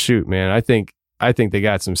 shoot, man, I think they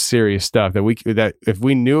got some serious stuff that if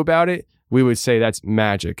we knew about it, we would say that's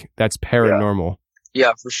magic. That's paranormal.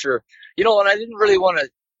 Yeah, for sure. And I didn't really want to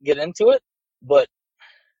get into it, but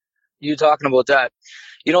you talking about that,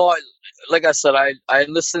 like I said, I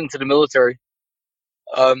listened to the military,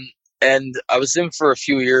 and I was in for a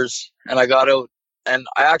few years, and I got out, and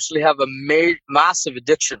I actually have a massive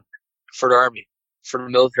addiction for the Army, for the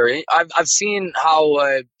military. I've seen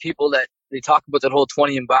how people that they talk about that whole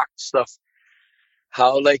 20 and back stuff.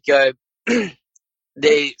 how like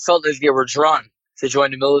they felt like they were drawn to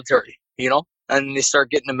join the military, and they start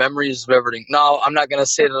getting the memories of everything. Now, I'm not going to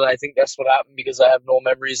say that I think that's what happened because I have no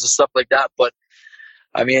memories and stuff like that. But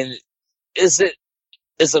I mean, is it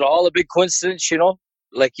all a big coincidence?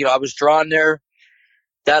 Like, I was drawn there.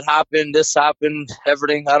 That happened. This happened.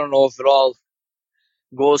 Everything. I don't know if it all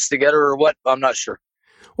goes together or what. I'm not sure.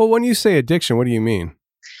 Well, when you say addiction, what do you mean?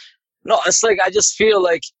 No, it's like I just feel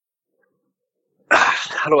like,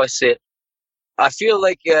 how do I say it? I feel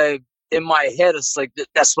like in my head, it's like,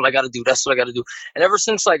 that's what I got to do. That's what I got to do. And ever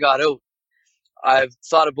since I got out, I've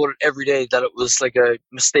thought about it every day that it was like a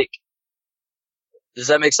mistake. Does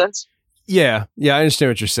that make sense? Yeah, I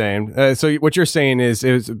understand what you're saying. So what you're saying is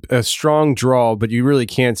it was a strong draw, but you really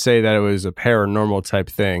can't say that it was a paranormal type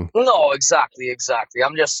thing. No, exactly.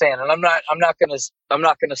 I'm just saying, and I'm not gonna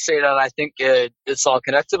say that I think it's all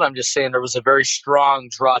connected. I'm just saying there was a very strong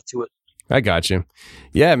draw to it. I got you.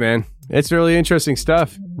 Yeah, man. It's really interesting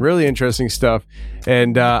stuff.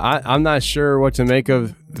 And I'm not sure what to make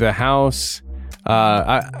of the house.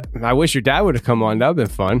 I wish your dad would have come on. That would have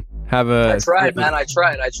been fun. I tried, man. I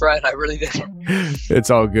really did. It's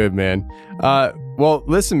all good, man. Well,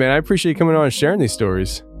 listen, man, I appreciate you coming on and sharing these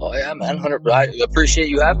stories. Oh, yeah, man. 100%. I appreciate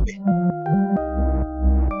you having me.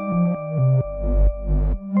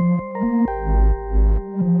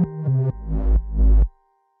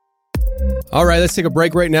 All right, let's take a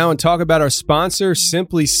break right now and talk about our sponsor,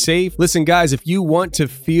 Simply Safe. Listen, guys, if you want to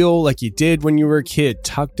feel like you did when you were a kid,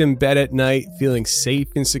 tucked in bed at night, feeling safe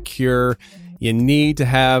and secure, you need to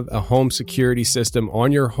have a home security system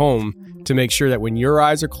on your home to make sure that when your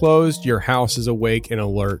eyes are closed, your house is awake and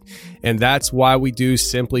alert. And that's why we do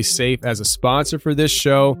Simply Safe as a sponsor for this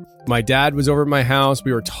show. My dad was over at my house.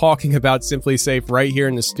 We were talking about Simply Safe right here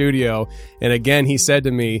in the studio. And again, he said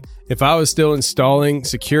to me, if I was still installing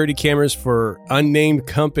security cameras for unnamed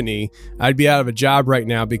company, I'd be out of a job right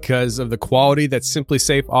now because of the quality that Simply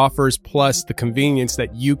Safe offers, plus the convenience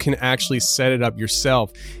that you can actually set it up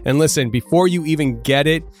yourself. And listen, before you even get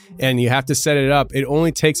it and you have to set it up, it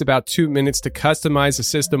only takes about 2 minutes to customize the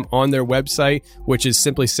system on their website, which is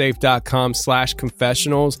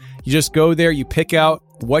simplysafe.com/confessionals. You just go there, you pick out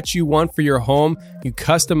what you want for your home, you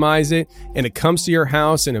customize it, and it comes to your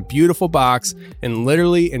house in a beautiful box. And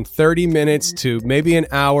literally in 30 minutes to maybe an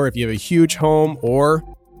hour, if you have a huge home or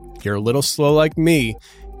you're a little slow like me,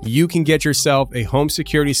 you can get yourself a home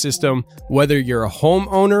security system. Whether you're a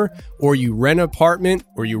homeowner or you rent an apartment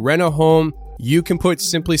or you rent a home, you can put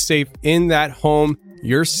Simply Safe in that home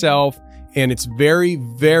yourself. And it's very,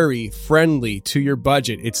 very friendly to your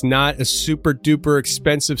budget. It's not a super duper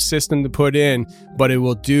expensive system to put in, but it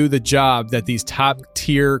will do the job that these top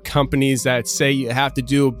tier companies that say you have to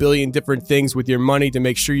do a billion different things with your money to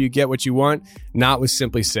make sure you get what you want, not with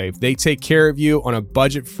Simply Safe. They take care of you on a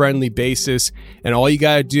budget friendly basis. And all you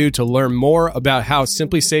got to do to learn more about how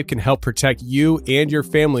Simply Safe can help protect you and your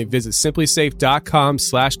family, visit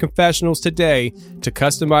simplysafe.com/confessionals today to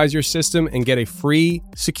customize your system and get a free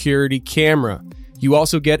security camera. You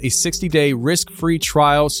also get a 60-day risk-free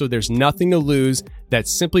trial, so there's nothing to lose.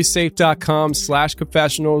 That's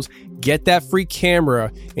simplysafe.com/confessionals. Get that free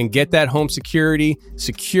camera and get that home security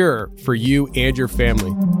secure for you and your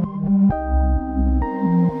family.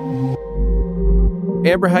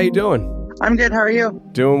 Amber, how you doing? I'm good. How are you?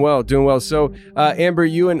 Doing well. So, Amber,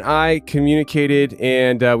 you and I communicated,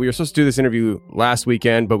 and we were supposed to do this interview last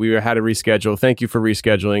weekend, but we had to reschedule. Thank you for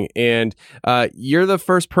rescheduling. And you're the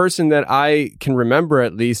first person that I can remember,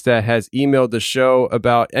 at least, that has emailed the show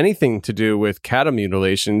about anything to do with cattle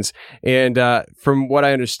mutilations. And from what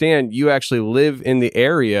I understand, you actually live in the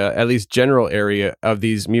area, at least general area, of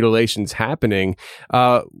these mutilations happening.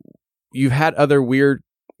 You've had other weird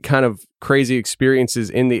kind of crazy experiences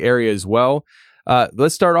in the area as well.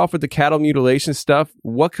 Let's start off with the cattle mutilation stuff.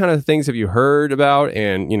 What kind of things have you heard about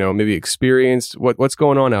and, maybe experienced? What's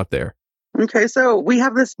going on out there? Okay, so we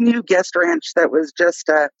have this new guest ranch that was just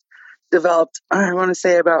developed, I want to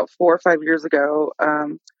say about 4 or 5 years ago.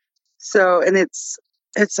 And it's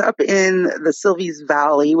up in the Silvies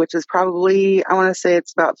Valley, which is probably, I want to say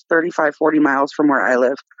it's about 35, 40 miles from where I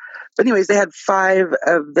live. But anyways, they had 5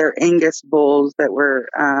 of their Angus bulls that were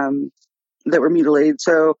mutilated.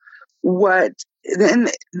 So then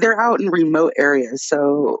they're out in remote areas.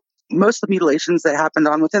 So most of the mutilations that happened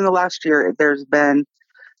within the last year, there's been,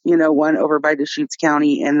 one over by Deschutes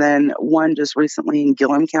County, and then one just recently in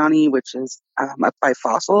Gillum County, which is up by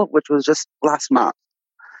Fossil, which was just last month.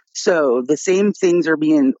 So the same things are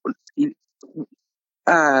being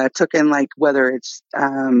took in, like whether it's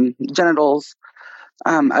genitals,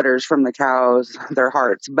 udders from the cows, their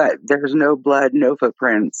hearts, but there's no blood, no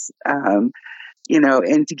footprints.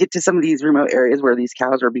 and to get to some of these remote areas where these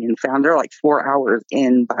cows are being found, they're like 4 hours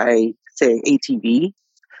in by, say, ATV,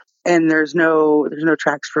 and there's no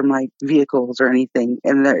tracks from like vehicles or anything,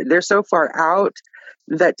 and they're so far out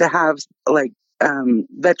that to have like a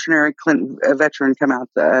veterinarian,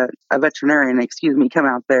 excuse me, come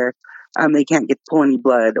out there, they can't pull any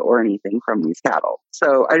blood or anything from these cattle.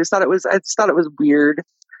 So I just thought it was weird,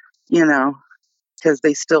 because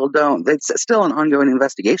they still don't. It's still an ongoing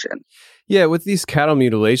investigation. Yeah, with these cattle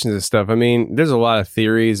mutilations and stuff, I mean, there's a lot of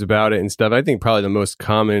theories about it and stuff. I think probably the most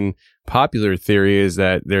common popular theory is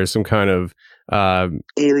that there's some kind of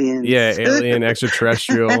aliens. Yeah, alien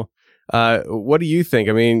extraterrestrial. What do you think?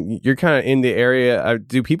 I mean, you're kind of in the area.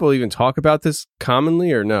 Do people even talk about this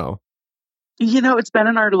commonly or no? It's been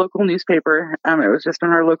in our local newspaper. It was just in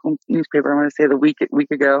our local newspaper, I want to say the week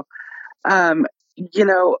ago.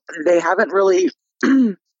 They haven't really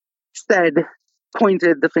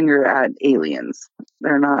pointed the finger at aliens.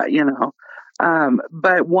 They're not,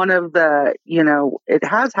 but one of the, it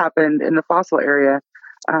has happened in the fossil area.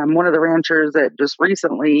 One of the ranchers that just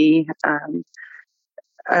recently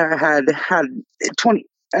had it happen,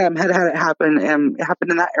 and it happened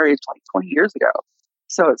in that area 20 years ago.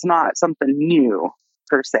 So it's not something new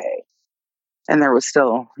per se. And there was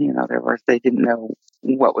still, they didn't know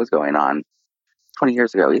what was going on 20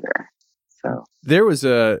 years ago either. So there was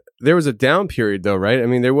a down period though, right? I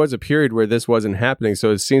mean, there was a period where this wasn't happening,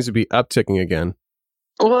 so it seems to be upticking again.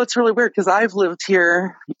 Well, it's really weird because I've lived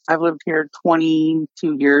here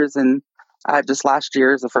 22 years, and just last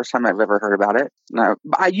year is the first time I've ever heard about it.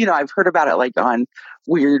 I've heard about it like when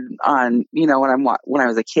I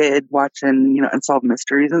was a kid watching, Unsolved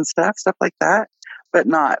Mysteries and stuff like that, but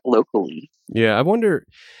not locally. Yeah, I wonder,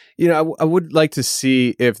 I would like to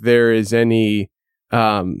see if there is any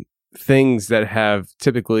things that have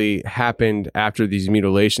typically happened after these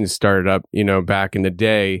mutilations started up, back in the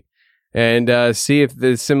day, and see if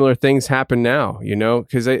the similar things happen now,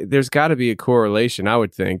 because there's got to be a correlation, I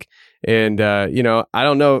would think. And, I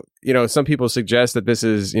don't know, some people suggest that this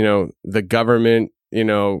is, the government,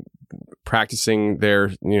 practicing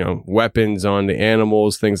their, weapons on the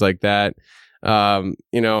animals, things like that. I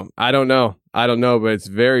don't know, but it's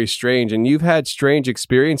very strange. And you've had strange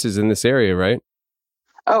experiences in this area, right?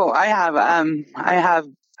 Oh, I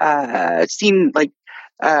have seen like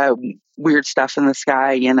weird stuff in the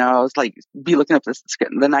sky. It's like be looking up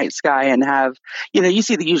the night sky and have you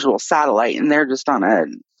see the usual satellite, and they're just on a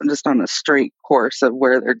straight course of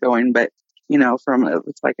where they're going, but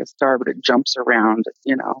it's like a star, but it jumps around.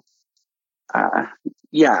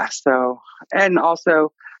 Yeah. So, and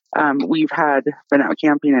also we've been out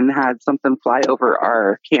camping and had something fly over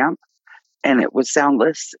our camp. And it was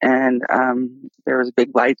soundless, and there was big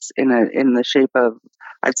lights in the shape of,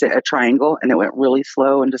 I'd say, a triangle, and it went really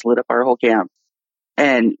slow and just lit up our whole camp.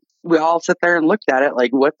 And we all sit there and looked at it like,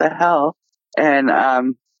 what the hell? And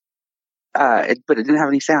but it didn't have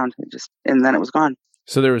any sound. And then it was gone.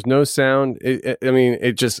 So there was no sound.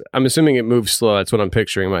 I'm assuming it moved slow. That's what I'm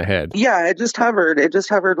picturing in my head. Yeah, it just hovered. It just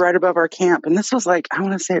hovered right above our camp. And this was like, I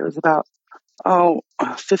want to say it was about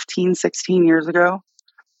 15, 16 years ago.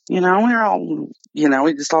 We were all,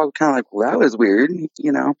 we just all kind of like, well, that was weird,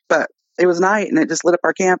 but it was night and it just lit up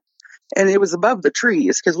our camp, and it was above the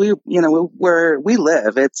trees because where we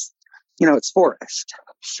live, it's, it's forest.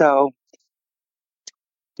 So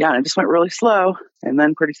yeah, and it just went really slow, and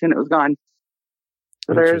then pretty soon it was gone.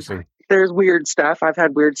 So there's weird stuff. I've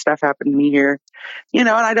had weird stuff happen to me here, and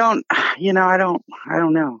I don't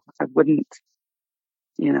know. I wouldn't,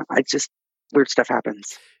 weird stuff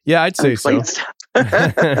happens. Yeah, I'd say so.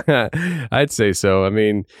 I'd say so. I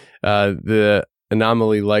mean, the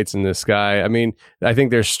anomaly lights in the sky, I think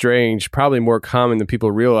they're strange, probably more common than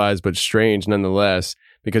people realize, but strange nonetheless,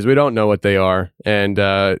 because we don't know what they are. And,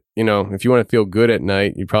 if you want to feel good at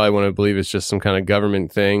night, you probably want to believe it's just some kind of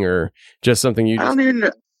government thing or just something you just...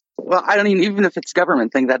 I don't even if it's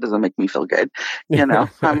government thing, that doesn't make me feel good.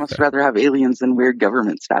 I must rather have aliens than weird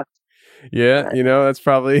government stuff. Yeah, that's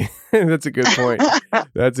probably that's a good point.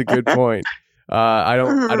 That's a good point. I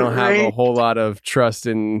don't have a whole lot of trust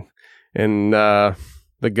in the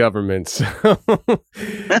government. So.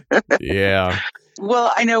 Yeah.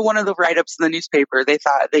 Well, I know one of the write-ups in the newspaper, they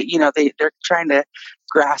thought that they're trying to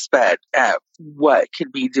grasp at what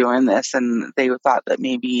could be doing this, and they thought that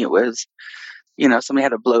maybe it was somebody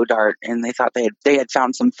had a blow dart, and they thought they had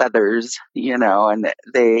found some feathers, and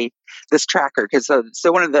this tracker, because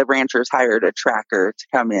so one of the ranchers hired a tracker to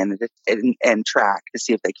come in and track to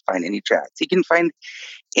see if they could find any tracks. He couldn't find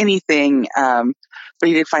anything, but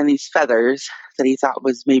he did find these feathers that he thought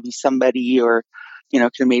was maybe somebody or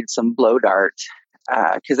could have made some blow dart.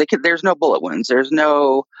 because there's no bullet wounds. There's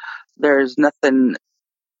nothing.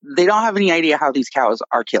 They don't have any idea how these cows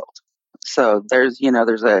are killed. So there's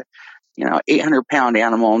a 800-pound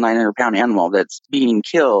animal, 900-pound animal that's being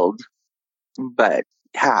killed, but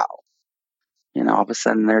how? All of a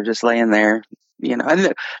sudden they're just laying there,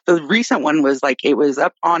 and the recent one was like, it was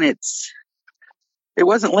up on it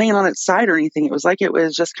wasn't laying on its side or anything. It was like, it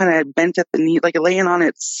was just kind of bent at the knee, like laying on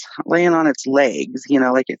its legs,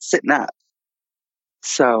 like it's sitting up.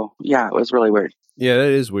 So yeah, it was really weird. Yeah, that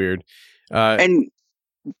is weird. And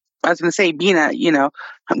I was going to say, being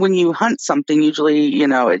when you hunt something, usually,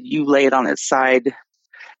 you lay it on its side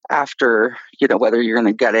after, whether you're going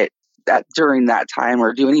to gut it during that time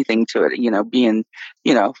or do anything to it, you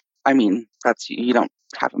don't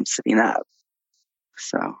have them sitting up.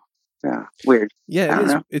 So yeah, weird.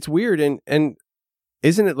 Yeah, it's weird. And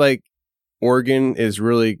isn't it like Oregon is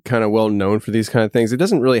really kind of well known for these kind of things? It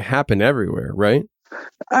doesn't really happen everywhere, right?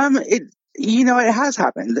 It has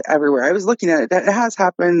happened everywhere. I was looking at it. It has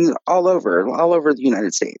happened all over the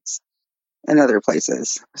United States and other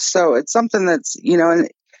places. So it's something that's, and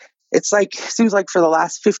it's like, seems like for the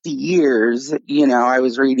last 50 years, I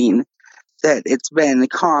was reading that it's been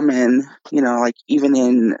common, like even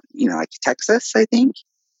in, like Texas, I think,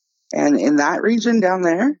 and in that region down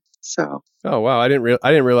there. So. Oh, wow. I didn't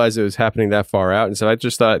realize it was happening that far out. And so I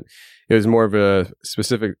just thought it was more of a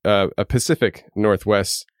specific, a Pacific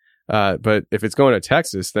Northwest. But if it's going to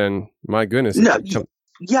Texas, then my goodness. No,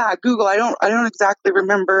 yeah, Google. I don't exactly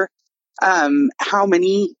remember how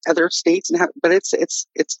many other states, but it's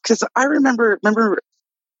because I remember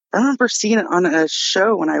seeing it on a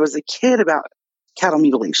show when I was a kid about cattle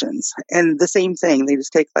mutilations, and the same thing. They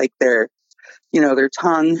just take like their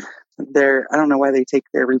tongue, I don't know why they take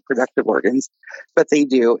their reproductive organs, but they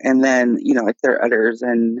do, and then like their udders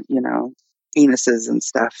and anuses and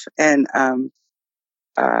stuff, and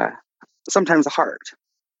sometimes the heart.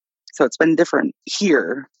 So it's been different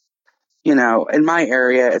here. In my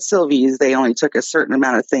area at Sylvie's, they only took a certain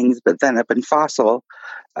amount of things, but then up in Fossil,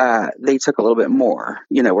 they took a little bit more,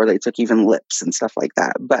 where they took even lips and stuff like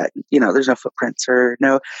that. But, there's no footprints and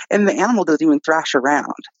the animal doesn't even thrash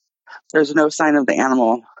around. There's no sign of the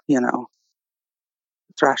animal,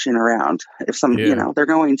 thrashing around. If they're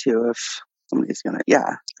going to, if somebody's going to,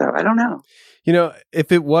 yeah. So I don't know.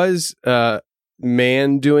 If it was,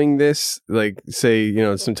 man doing this, like say,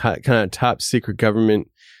 some kind of top secret government,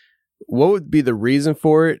 what would be the reason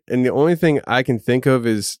for it? And the only thing I can think of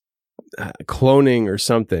is cloning or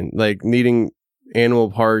something, like needing animal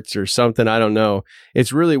parts or something. I don't know.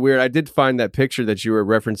 It's really weird. I did find that picture that you were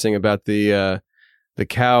referencing about the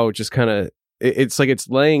cow just kind of, it's like it's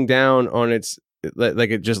laying down on its, like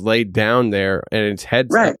it just laid down there, and its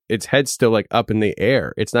head's still like up in the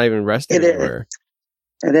air. It's not even resting anywhere.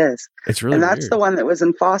 It is. It's really and that's weird. The one that was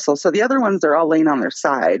in Fossil. So the other ones, they're all laying on their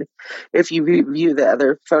side. If you view the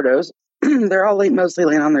other photos, they're all mostly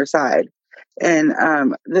laying on their side. And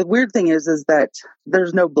the weird thing is that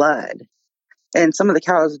there's no blood. And some of the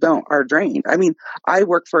cows are drained. I mean, I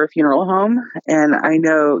work for a funeral home, and I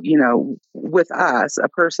know, with us, a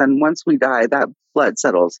person, once we die, that blood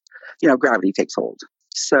settles, gravity takes hold.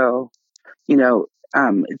 So,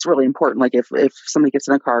 it's really important. Like if somebody gets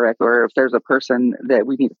in a car wreck, or if there's a person that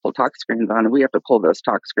we need to pull tox screens on, we have to pull those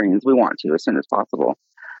tox screens. We want to as soon as possible,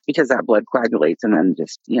 because that blood coagulates and then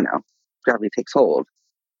just, gravity takes hold.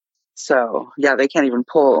 So yeah, they can't even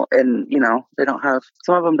pull, and they don't have,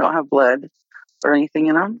 some of them don't have blood or anything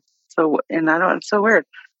in them. So, and I don't, it's so weird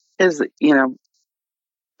is,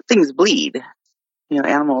 things bleed,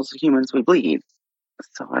 animals, humans, we bleed.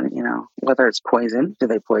 So, whether it's poison, do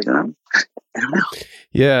they poison them? I don't know.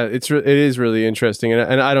 Yeah, it is really interesting,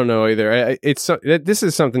 and I don't know either. This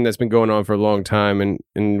is something that's been going on for a long time,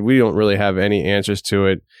 and we don't really have any answers to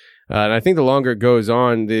it. And I think the longer it goes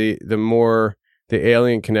on, the more the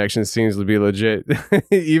alien connection seems to be legit.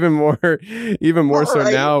 even more so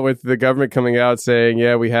right now, with the government coming out saying,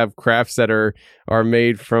 "Yeah, we have crafts that are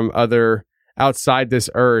made from other." Outside this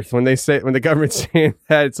earth. When the government's saying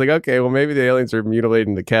that, it's like, okay, well, maybe the aliens are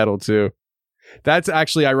mutilating the cattle too. That's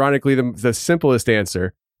actually ironically the simplest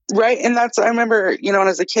answer. Right. And I remember, when I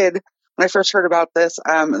was a kid, when I first heard about this,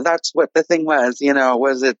 that's what the thing was,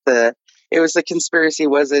 was it was the conspiracy?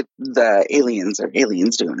 Was it the aliens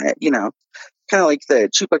doing it? Kind of like the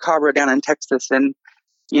chupacabra down in Texas and,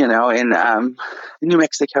 in New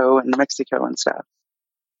Mexico and stuff.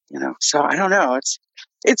 So I don't know.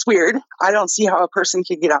 It's weird. I don't see how a person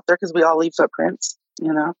could get out there, because we all leave footprints.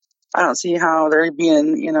 I don't see how they're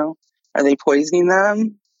being. Are they poisoning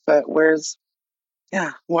them? But why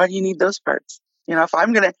do you need those parts? If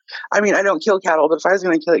I'm going to, I don't kill cattle, but if I was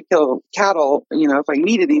going to kill cattle, if I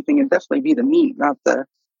needed anything, it'd definitely be the meat, not the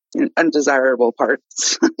undesirable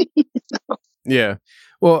parts. Yeah.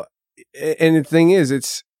 Well, and the thing is,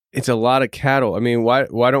 it's a lot of cattle. I mean, why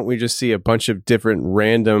don't we just see a bunch of different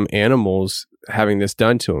random animals having this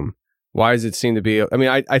done to them? Why does it seem to be? I mean,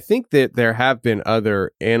 I think that there have been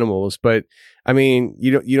other animals, but I mean,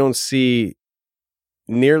 you don't see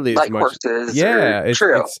nearly like as much. Horses. Yeah,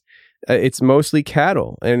 True. It's mostly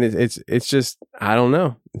cattle, and it's just, I don't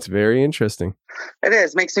know. It's very interesting. It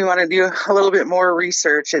is. Makes me want to do a little bit more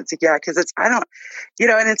research. Because and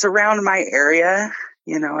it's around my area.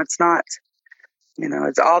 It's not.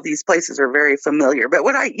 It's all these places are very familiar. But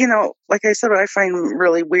what like I said, what I find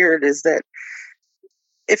really weird is that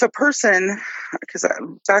if a person, because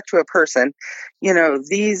back to a person,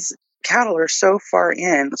 these cattle are so far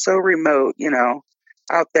in, so remote,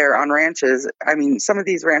 out there on ranches. I mean, some of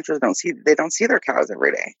these ranchers don't see their cows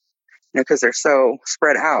every day, because they're so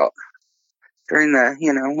spread out during the,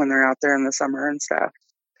 when they're out there in the summer and stuff.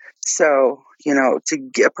 So, to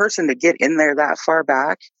get a person to get in there that far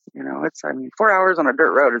back, it's, 4 hours on a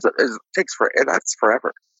dirt road that's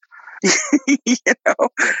forever.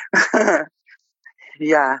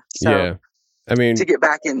 Yeah. So Yeah. I mean, to get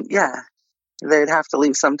back in, they'd have to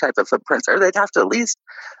leave some type of footprints, or they'd have to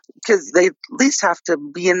because they at least have to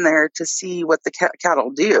be in there to see what the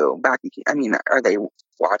cattle do back. Are they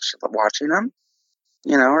watching them?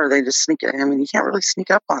 Or are they just sneaking? You can't really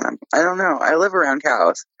sneak up on them. I don't know. I live around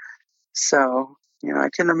cows, so I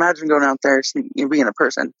couldn't imagine going out there being a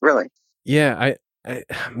person. Really. Yeah,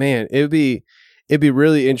 man, it'd be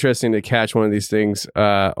really interesting to catch one of these things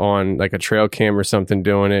on like a trail cam or something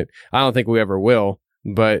doing it. I don't think we ever will,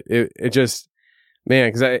 but it just,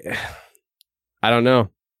 man, because I don't know.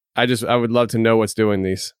 I would love to know what's doing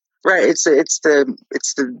these. Right. It's the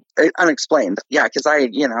unexplained. Yeah. Because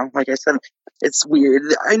like I said, it's weird.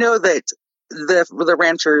 I know that the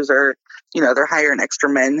ranchers are, they're hiring extra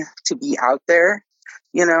men to be out there,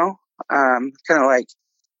 kind of like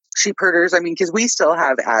sheep herders. Because we still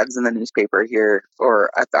have ads in the newspaper here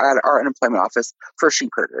or at our unemployment office for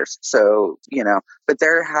sheep herders. So, but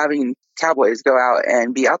they're having cowboys go out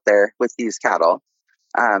and be out there with these cattle.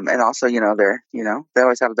 And also, they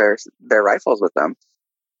always have their rifles with them.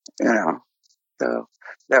 So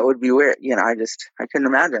that would be weird. I couldn't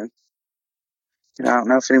imagine. I don't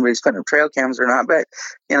know if anybody's putting up trail cams or not, but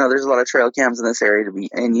there's a lot of trail cams in this area to be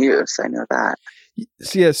in use. I know that.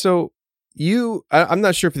 So I'm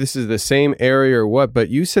not sure if this is the same area or what, but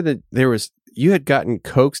you said that you had gotten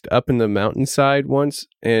coaxed up in the mountainside once,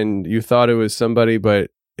 and you thought it was somebody,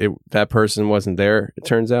 but that person wasn't there. It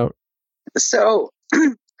turns out. So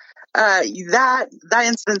that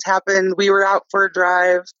incident happened. We were out for a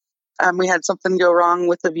drive. We had something go wrong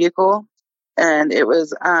with the vehicle, and it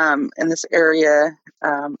was in this area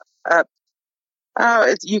up.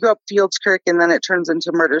 You go up Fields Creek, and then it turns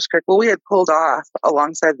into Murders Creek. Well, we had pulled off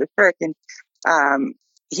alongside the creek, and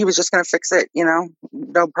he was just going to fix it.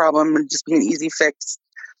 No problem, and just be an easy fix.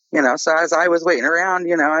 So as I was waiting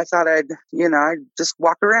around, I thought I'd just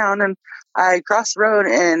walk around, and I crossed the road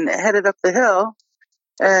and headed up the hill,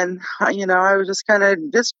 and I was just kind of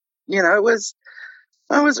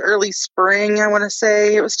it was early spring, I want to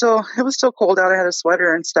say. It was still cold out. I had a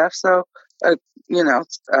sweater and stuff. So, like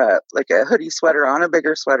a hoodie sweater on, a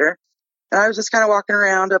bigger sweater. And I was just kind of walking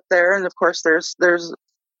around up there. And of course there's,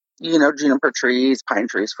 juniper trees, pine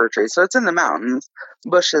trees, fir trees. So it's in the mountains,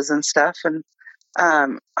 bushes and stuff. And,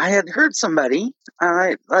 I had heard somebody,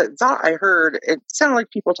 I thought I heard, it sounded like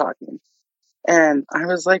people talking. And I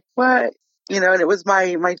was like, what? And it was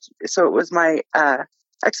my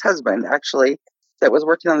ex-husband actually, that was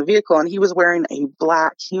working on the vehicle, and he was wearing a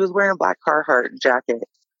black Carhartt jacket.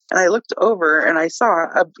 And I looked over and I saw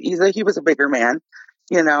he was a bigger man,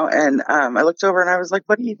 and I looked over and I was like,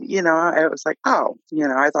 what do you, I was like, oh,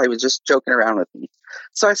 I thought he was just joking around with me.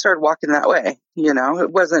 So I started walking that way,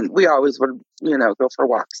 it wasn't, we always would, go for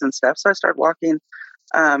walks and stuff. So I started walking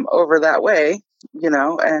over that way, and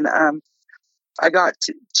I got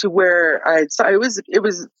to where I saw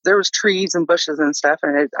there was trees and bushes and stuff.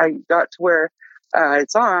 And I got to where I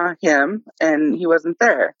saw him and he wasn't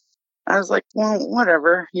there. I was like, well,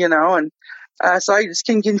 whatever, and so I just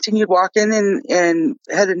continued walking and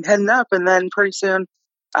heading up. And then pretty soon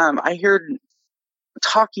I heard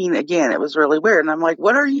talking again. It was really weird. And I'm like,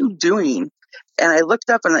 what are you doing? And I looked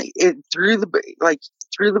up and through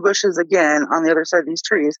the bushes again on the other side of these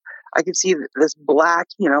trees, I could see this black,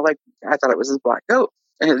 like I thought it was this black goat,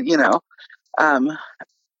 it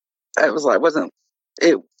wasn't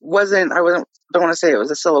it wasn't, don't want to say it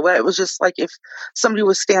was a silhouette. It was just like if somebody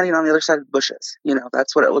was standing on the other side of the bushes,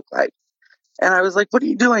 that's what it looked like. And I was like, what are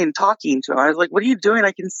you doing talking to him? I was like, what are you doing?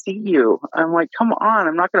 I can see you. I'm like, come on,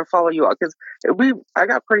 I'm not going to follow you out because I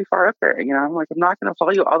got pretty far up there. I'm like, I'm not going to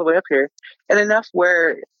follow you all the way up here. And enough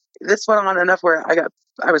where this went on enough where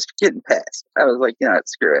I was getting pissed. I was like,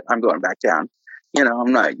 screw it. I'm going back down.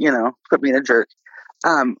 I'm not, quit being a jerk.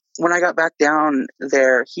 When I got back down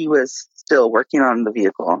there, he was still working on the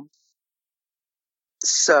vehicle.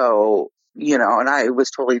 So, and I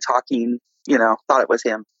was totally talking, thought it was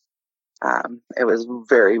him. It was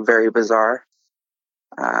very, very bizarre.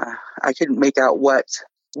 I couldn't make out what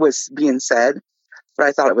was being said, but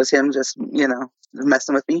I thought it was him just,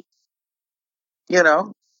 messing with me, Yeah.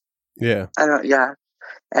 Yeah.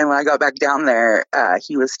 And when I got back down there,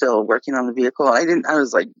 he was still working on the vehicle. I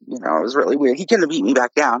was like, it was really weird. He couldn't have beat me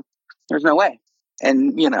back down. There's no way.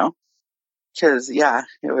 And, because, it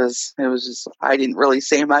was just, I didn't really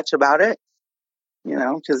say much about it,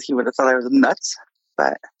 because he would have thought I was nuts.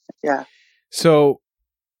 But, yeah. So,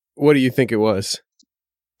 what do you think it was?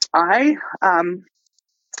 I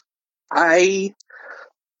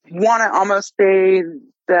want to almost say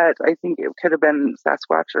that I think it could have been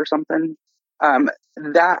Sasquatch or something.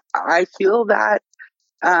 That I feel that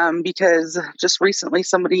because just recently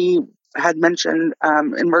somebody had mentioned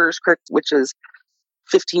in Murders Creek, which is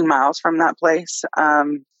 15 miles from that place. I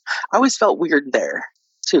always felt weird there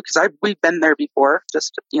too because we've been there before.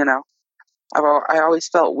 Just I always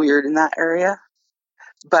felt weird in that area.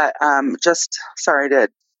 But just sorry to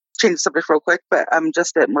change the subject real quick, but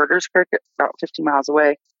just at Murders Creek, about 15 miles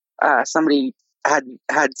away, somebody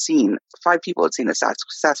had seen 5 people had seen a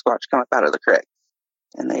Sasquatch come up out of the creek,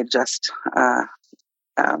 and they just had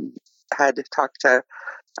talked to.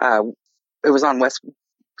 It was on Wes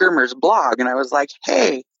Germer's blog, and I was like,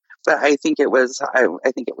 "Hey," but I think it was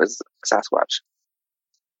Sasquatch.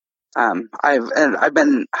 I've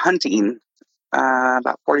been hunting.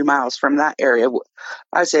 About 40 miles from that area.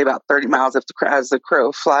 I'd say about 30 miles as the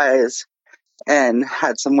crow flies, and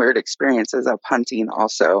had some weird experiences of hunting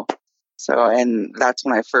also. So, and that's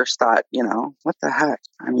when I first thought, what the heck?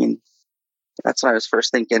 I mean, that's when I was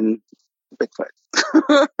first thinking Bigfoot.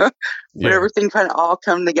 When everything kind of all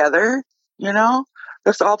come together,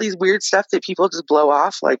 there's all these weird stuff that people just blow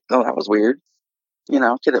off like, oh, that was weird.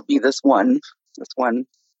 Could it be this one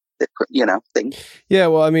thing? Yeah,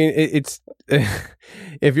 well, I mean, it's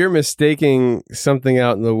if you're mistaking something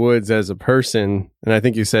out in the woods as a person, and I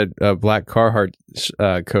think you said a black Carhartt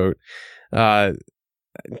coat, right?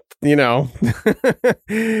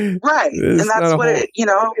 And that's what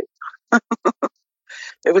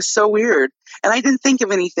it was so weird, and I didn't think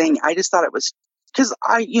of anything. I just thought it was because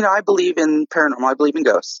I believe in paranormal. I believe in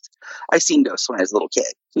ghosts. I seen ghosts when I was a little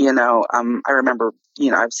kid. I remember,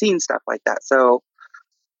 I've seen stuff like that. So.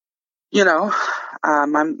 I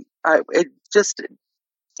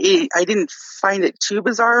didn't find it too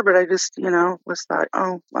bizarre, but I just, was thought,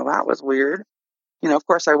 oh, well, that was weird. Of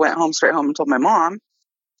course I went straight home and told my mom.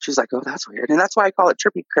 She's like, oh, that's weird. And that's why I call it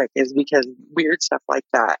Trippy Creek, is because weird stuff like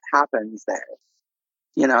that happens there,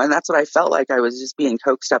 and that's what I felt like. I was just being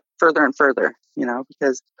coaxed up further and further,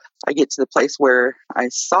 because I get to the place where I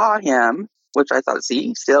saw him, which I thought,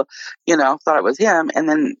 thought it was him. And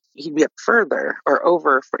then he'd be up further or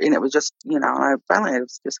over, and it was just, I finally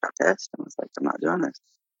just got pissed and was like, I'm not doing this.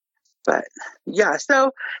 But yeah,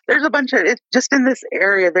 so there's a bunch of, just in this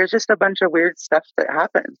area, there's just a bunch of weird stuff that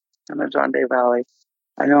happens in the John Day Valley.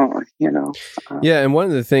 I don't, yeah, and one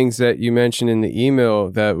of the things that you mentioned in the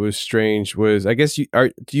email that was strange was, I guess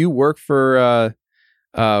do you work for,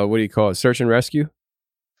 what do you call it? Search and rescue?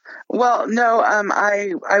 Well, no,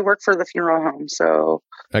 I work for the funeral home, so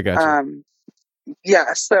I got you.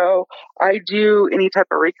 Yeah, so I do any type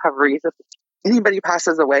of recoveries. If anybody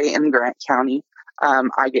passes away in Grant County,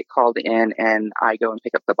 I get called in and I go and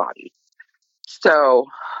pick up the body. So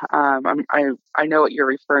I know what you're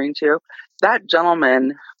referring to. That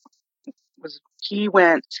gentleman he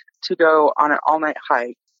went to go on an all-night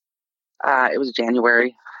hike. It was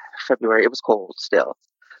January, February. It was cold still.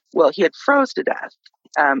 Well, he had froze to death.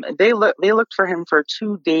 They looked for him for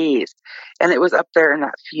 2 days, and it was up there in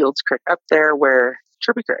that Fields Creek, up there where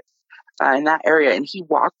Trippy Creek, in that area. And he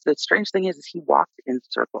walked. The strange thing is he walked in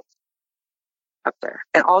circles up there,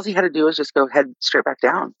 and all he had to do was just go head straight back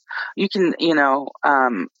down. You can, you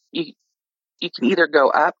can either go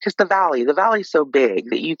up because the valley's so big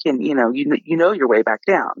that you can, you know your way back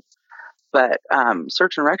down. But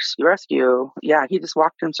search and rescue, yeah, he just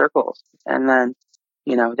walked in circles, and then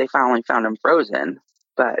they finally found him frozen.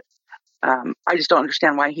 But I just don't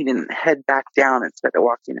understand why he didn't head back down instead of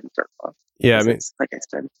walking in circles. Yeah, I mean, It's, like I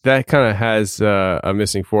said, that kind of has a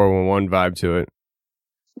missing 411 vibe to it.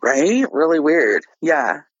 right? Really weird.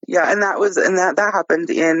 Yeah. Yeah. And that happened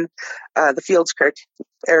in the Fields Creek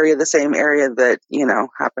area, the same area that,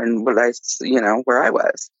 happened where I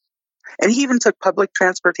was. And he even took public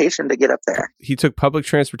transportation to get up there. He took public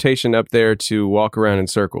transportation up there to walk around in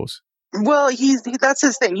circles. Well, that's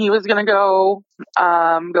his thing. He was going to go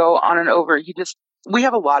on and over. We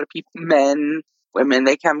have a lot of people, men, women,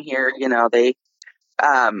 they come here,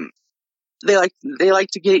 um, they like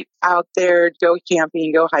to get out there, go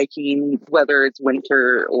camping, go hiking, whether it's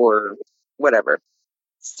winter or whatever.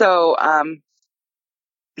 So,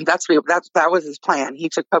 that was his plan. He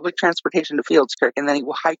took public transportation to Fields Creek, and then he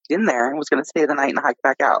hiked in there and was going to stay the night and hike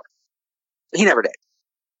back out. He never did.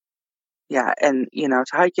 Yeah, and to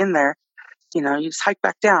hike in there, you just hike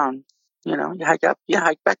back down. You hike up, you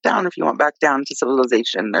hike back down if you want back down to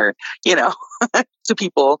civilization, or to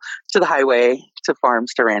people, to the highway, to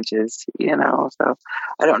farms, to ranches. So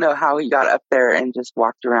I don't know how he got up there and just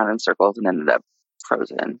walked around in circles and ended up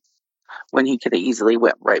frozen, when he could have easily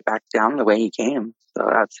went right back down the way he came. So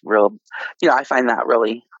that's real, I find that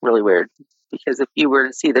really, really weird, because if you were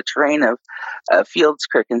to see the terrain of Fields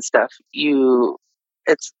Creek and stuff,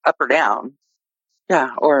 it's up or down.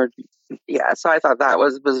 Yeah. So I thought that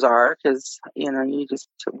was bizarre, because,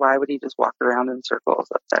 why would he just walk around in circles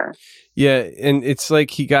up there? Yeah. And it's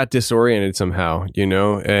like he got disoriented somehow,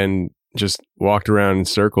 and just walked around in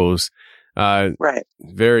circles. Right.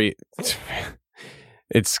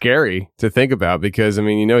 It's scary to think about, because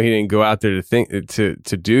he didn't go out there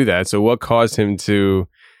to do that. So what caused him to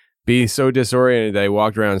be so disoriented that he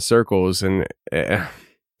walked around in circles? And I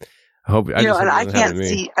hope I can't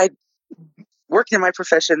see. Working in my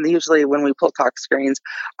profession, usually when we pull talk screens,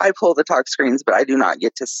 I pull the talk screens, but I do not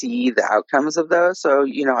get to see the outcomes of those. So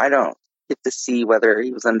I don't get to see whether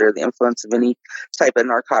he was under the influence of any type of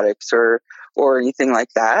narcotics or anything like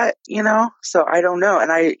that, so I don't know. And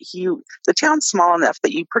the town's small enough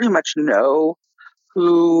that you pretty much know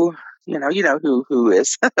who, who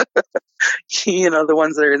is, the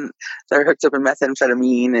ones that are hooked up in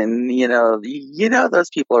methamphetamine, and, those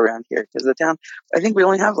people around here, because the town, I think we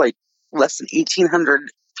only have like less than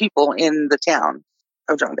 1,800 people in the town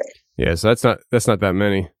of John Day. Yeah. So that's not that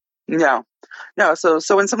many. No. So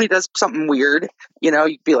when somebody does something weird,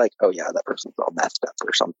 you'd be like, oh yeah, that person's all messed up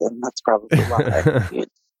or something. That's probably why.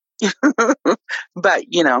 But,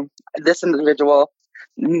 this individual,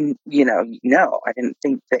 no, I didn't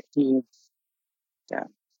think that yeah.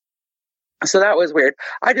 So that was weird.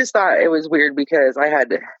 I just thought it was weird because I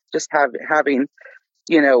had just having,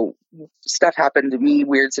 stuff happened to me,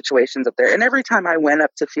 weird situations up there. And every time I went up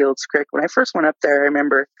to Fields Creek, when I first went up there, I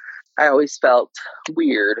remember I always felt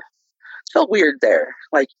weird there,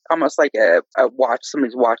 like almost like a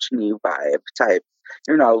somebody's watching you vibe type.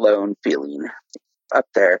 You're not alone feeling up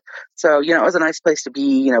there. So, it was a nice place to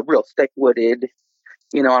be, real thick wooded,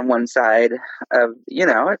 on one side of,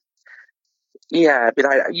 yeah, but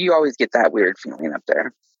you always get that weird feeling up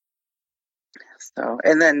there. So,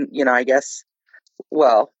 and then, I guess,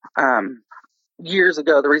 years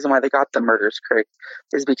ago, the reason why they got the Murders Creek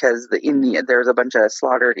is because there's a bunch of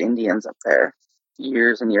slaughtered Indians up there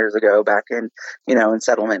years and years ago, back in, in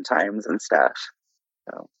settlement times and stuff.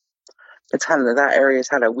 So it's kind of, that area's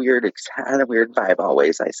had a weird vibe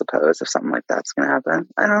always, I suppose, if something like that's going to happen.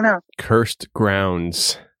 I don't know. Cursed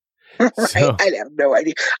grounds. Right? So. I have no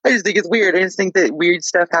idea. I just think it's weird. I just think that weird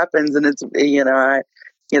stuff happens, and it's,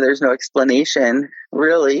 there's no explanation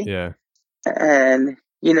really. Yeah. And,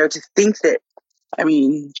 to think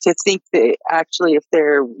that actually if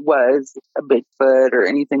there was a Bigfoot or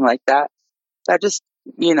anything like that, that just,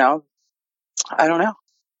 I don't know.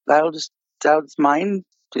 That'll mine.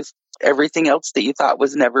 Just everything else that you thought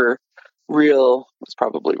was never real was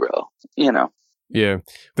probably real, Yeah.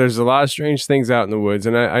 There's a lot of strange things out in the woods.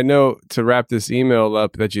 And I know, to wrap this email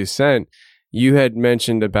up that you sent, you had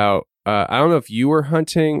mentioned about, I don't know if you were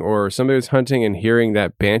hunting or somebody was hunting and hearing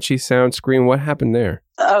that banshee sound scream. What happened there?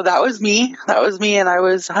 Oh, that was me. And I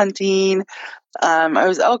was hunting. I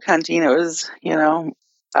was elk hunting. It was,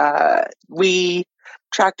 we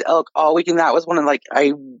tracked elk all week, and that was one of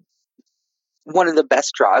the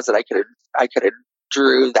best draws that I could have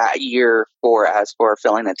drew that year for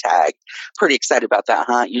filling a tag. Pretty excited about that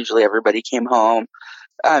hunt. Usually everybody came home.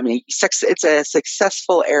 It's a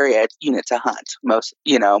successful unit to hunt most,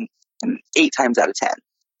 8 times out of 10.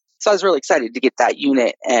 So I was really excited to get that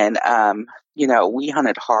unit. And, we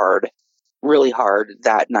hunted hard, really hard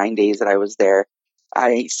that 9 days that I was there.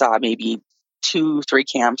 I saw maybe 2-3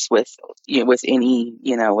 camps with anything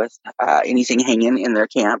hanging in their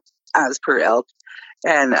camp as per elk.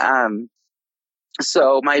 And,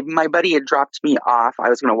 So my buddy had dropped me off. I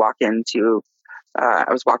was going to walk into,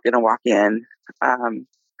 I was going to walk in. I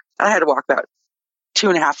had to walk about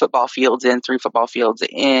 2.5 football fields in, 3 football fields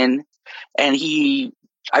in. And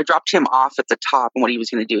I dropped him off at the top. And what he was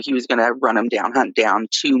going to do, he was going to run him down, hunt down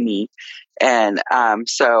to me. And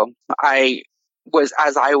so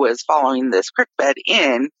as I was following this creek bed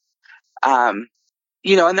in,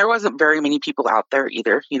 and there wasn't very many people out there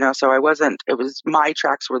either, so it was my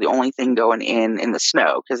tracks were the only thing going in the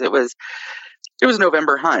snow because it was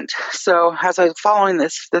November hunt. So as I was following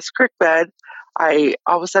this creek bed, I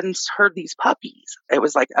all of a sudden heard these puppies. It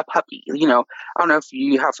was like a puppy, I don't know if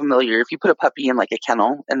you have familiar, if you put a puppy in like a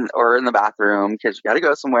kennel or in the bathroom because you got to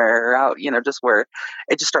go somewhere out, just where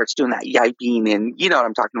it just starts doing that yiping and you know what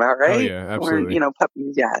I'm talking about, right? Oh yeah, absolutely. Where,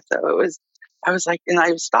 puppies, yeah. So I was like, and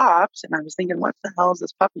I stopped and I was thinking, what the hell is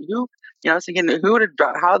this puppy? I was thinking,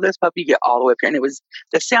 how did this puppy get all the way up here? And it was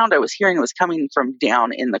the sound I was hearing was coming from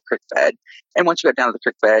down in the creek bed. And once you got down to the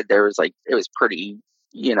creek bed, there was it was pretty,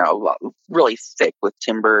 really thick with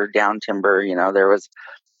down timber, there was,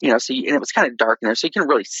 and it was kind of dark in there, so you can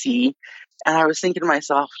really see. And I was thinking to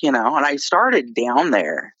myself, and I started down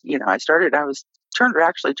there, turned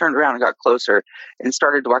around and got closer and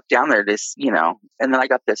started to walk down there and then I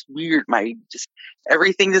got this weird,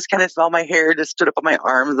 everything just kind of fell, my hair just stood up on my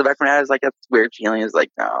arms, the back of my head. I was like, that's a weird feeling. It's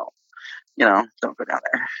like, no, don't go down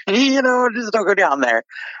there, just don't go down there.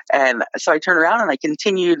 And so I turned around and I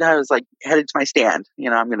continued, I was like headed to my stand,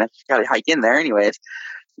 I'm going to gotta hike in there anyways,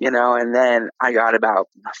 and then I got about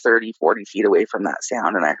 30, 40 feet away from that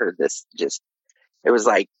sound. And I heard this it was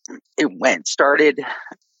like, started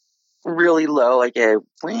really low, like and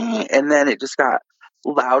then it just got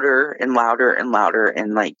louder and louder and louder.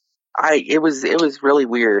 And it was really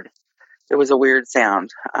weird. It was a weird sound.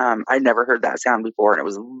 I'd never heard that sound before, and it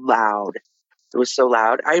was loud. It was so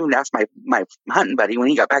loud. I even asked my hunting buddy when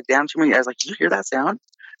he got back down to me. I was like, "Did you hear that sound?"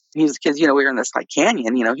 Because we were in this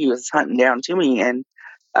canyon. He was hunting down to me, and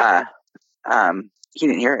he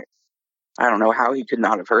didn't hear it. I don't know how he could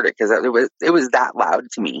not have heard it because it was that loud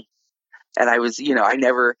to me. And I was, I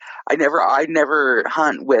never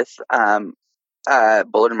hunt with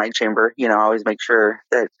bullet in my chamber. I always make sure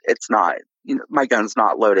that it's not, my gun's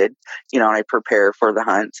not loaded. And I prepare for the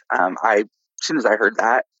hunt. As soon as I heard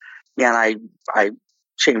that, and I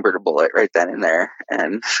chambered a bullet right then and there.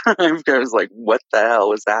 And I was like, what the hell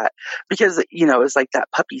was that? Because, it was like that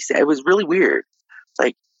puppy sound. It was really weird.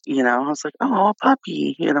 Like, I was like, oh,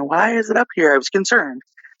 puppy, why is it up here? I was concerned.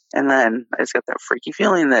 And then I just got that freaky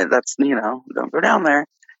feeling that's, don't go down there.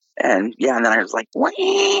 And and then I was like, wah!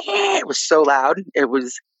 It was so loud. It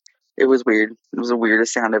was weird. It was the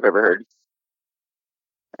weirdest sound I've ever heard.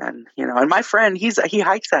 And, and my friend, he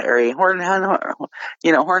hikes that area, horn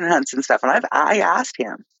hunts and stuff. And I asked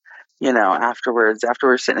him, afterwards, after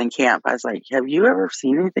we're sitting in camp, I was like, have you ever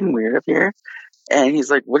seen anything weird up here? And he's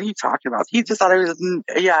like, what are you talking about? He just thought I was,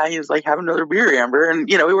 he was like, have another beer, Amber. And,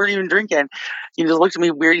 we weren't even drinking. He just looked at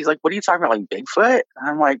me weird. He's like, what are you talking about? Like Bigfoot? And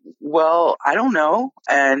I'm like, well, I don't know.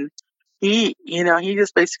 And he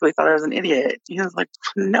just basically thought I was an idiot. He was like,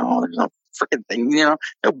 no, there's no freaking thing, no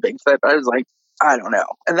Bigfoot. But I was like, I don't know.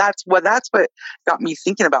 And that's what got me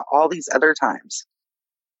thinking about all these other times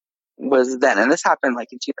was then. And this happened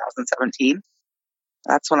in 2017.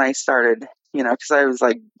 That's when I started, because I was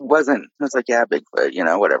like, yeah,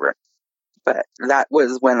 Bigfoot, whatever. But that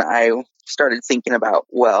was when I started thinking about,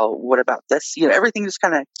 well, what about this? Everything just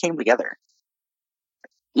kind of came together,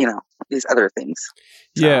 these other things.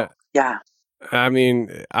 So, yeah. Yeah. I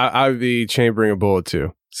mean, I would be chambering a bullet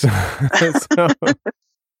too. So.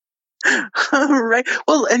 Right.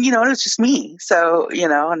 Well, and, it was just me. So,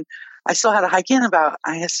 and I still had to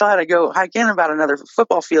go hike in about another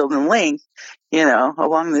football field in length,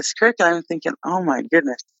 along this creek. And I'm thinking, oh my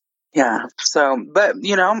goodness. Yeah. So, but,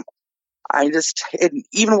 even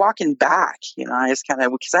walking back, I just kind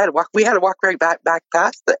of, because we had to walk right back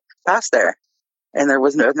past there. And there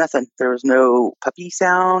was nothing. There was no puppy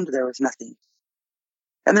sound. There was nothing.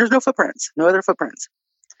 And there's no other footprints.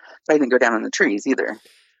 I didn't go down in the trees either.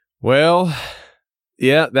 Well,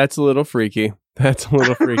 yeah, that's a little freaky. A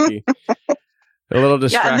little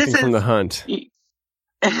distracting from the hunt.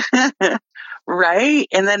 Right.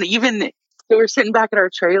 And then even so we're sitting back at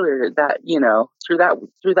our trailer that, through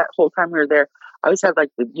that whole time we were there, I always had at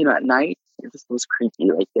night, it just was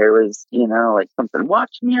creepy. Like there was, something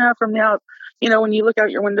watching you from the out, when you look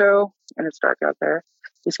out your window and it's dark out there,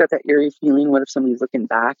 you just got that eerie feeling. What if somebody's looking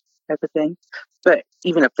back type of thing. But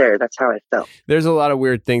even up there, that's how I felt. There's a lot of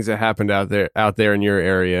weird things that happened out there in your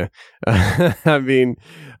area. I mean,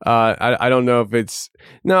 I don't know if it's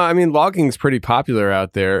logging's pretty popular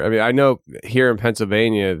out there. I mean, I know here in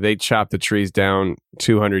Pennsylvania, they chopped the trees down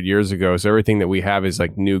 200 years ago. So everything that we have is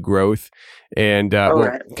like new growth and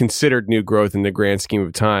considered new growth in the grand scheme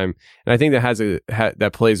of time. And I think that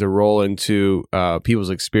that plays a role into people's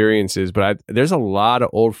experiences. But there's a lot of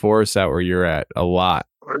old forests out where you're at, a lot.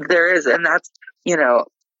 There is, and that's, there's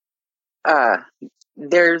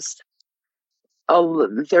a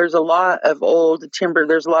lot of old timber.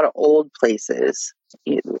 There's a lot of old places,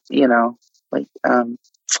 like,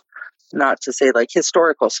 not to say like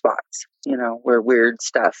historical spots, where weird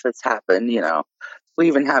stuff has happened. We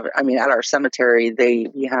even have, at our cemetery,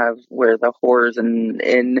 we have where the whores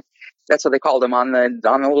and that's what they called them on the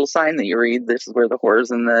little sign that you read. This is where the whores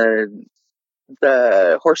and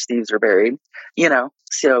the horse thieves are buried,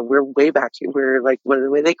 so we're way back here. We're like, what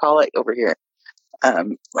do they call it over here?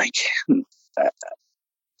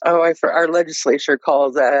 Our legislature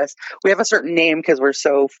calls us, we have a certain name because we're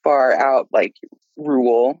so far out, like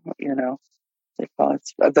rural, they call it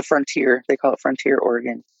the frontier. They call it Frontier,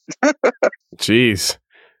 Oregon. Jeez.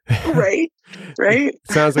 Right.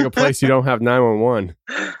 Sounds like a place you don't have 911.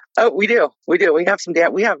 Oh, we do. We have some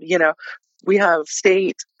we have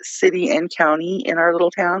state, city, and county in our little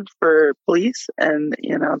town for police, and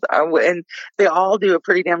and they all do a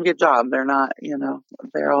pretty damn good job. They're not,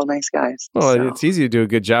 they're all nice guys. Well, so. It's easy to do a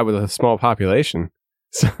good job with a small population,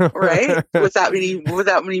 so. Right? With that many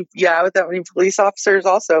police officers,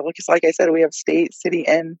 also, because like I said, we have state, city,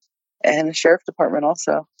 and sheriff department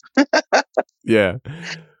also. Yeah.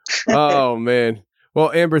 Oh man.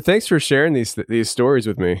 Well, Amber, thanks for sharing these stories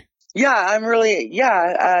with me. Yeah, I'm really,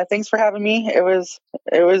 thanks for having me. It was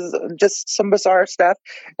just some bizarre stuff.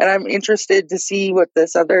 And I'm interested to see what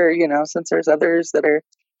this other, since there's others that are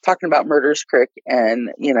talking about Murder's Creek and,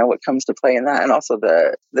 what comes to play in that. And also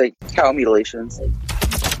the cow mutilations.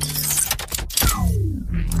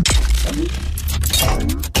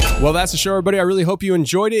 Well, that's the show, everybody. I really hope you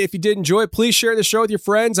enjoyed it. If you did enjoy it, please share the show with your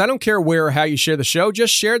friends. I don't care where or how you share the show.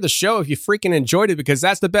 Just share the show if you freaking enjoyed it, because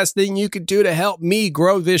that's the best thing you could do to help me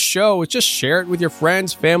grow this show. Is just share it with your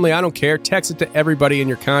friends, family. I don't care. Text it to everybody in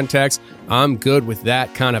your contacts. I'm good with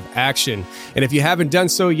that kind of action. And if you haven't done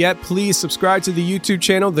so yet, please subscribe to the YouTube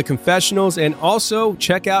channel, The Confessionals, and also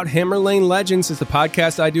check out Hammer Lane Legends. It's the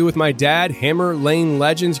podcast I do with my dad, Hammer Lane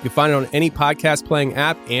Legends. You can find it on any podcast playing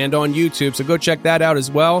app and on YouTube, so go check that out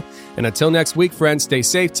as well. And until next week, friends, stay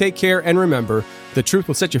safe, take care, and remember, the truth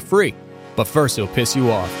will set you free, but first it'll piss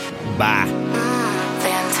you off. Bye.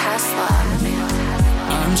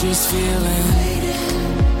 I'm just feeling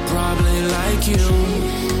probably like you.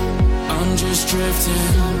 I'm just drifting,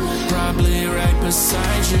 probably right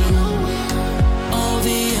beside you. All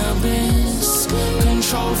the abyss,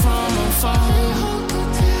 control from afar.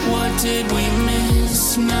 What did we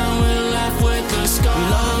miss? Now we're left with the scars. We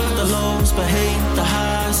love the lows but hate the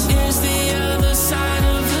highs. Is the other side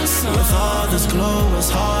of the sun. With all this glow, it's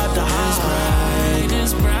hard to hide.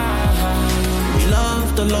 It's bright. We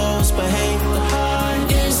love the lows but hate the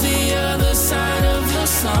highs. Is the other side of the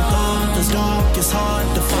sun. With all this dark, it's hard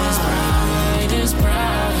to find. It's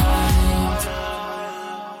bright.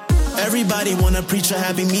 Everybody wanna preach a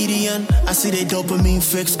happy median. I see they dopamine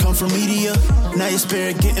fix come from media. Now your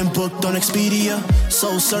spirit getting booked on Expedia.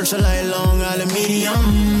 Soul searching like Long Island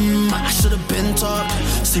Medium. I should've been taught.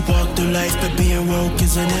 Sleepwalk through life, but being woke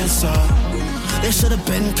is an insult. They should've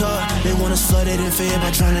been caught. They want us flooded in fear by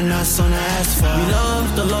drowning us on the asphalt. We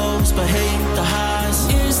love the lows, but hate the highs.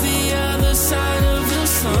 Is the other side of the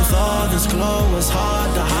sun. With all this glow, it's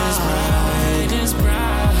hard to hide. It's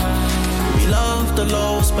bright. We love the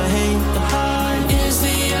lows, but hate the highs. Is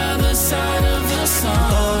the other side of the sun.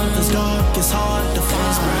 With all this dark, it's hard to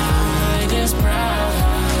find. It's bright.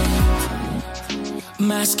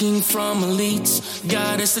 Masking from elites,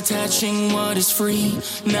 goddess attaching what is free.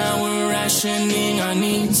 Now we're rationing our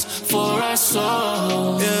needs for our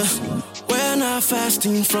soul. Yeah, we're not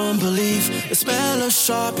fasting from belief. The smell of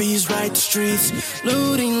Sharpies right the streets,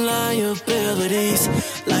 looting liabilities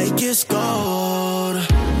like it's gold.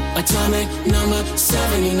 Atomic number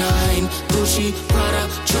 79, Gucci, Prada,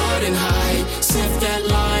 Jordan High. Sniff that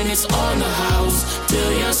line, it's on the house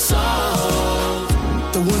till you're sold.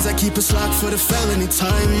 The ones that keep us locked for the felony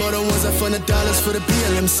time, or the ones that fund the dollars for the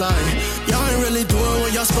BLM sign. Y'all ain't really doing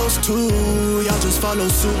what y'all supposed to. Y'all just follow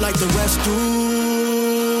suit like the rest do.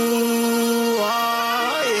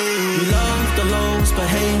 Oh, yeah. We love the lows but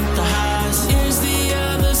hate the highs. Is the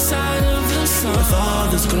other side of the sun. With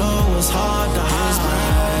all this glow, it's hard to hide.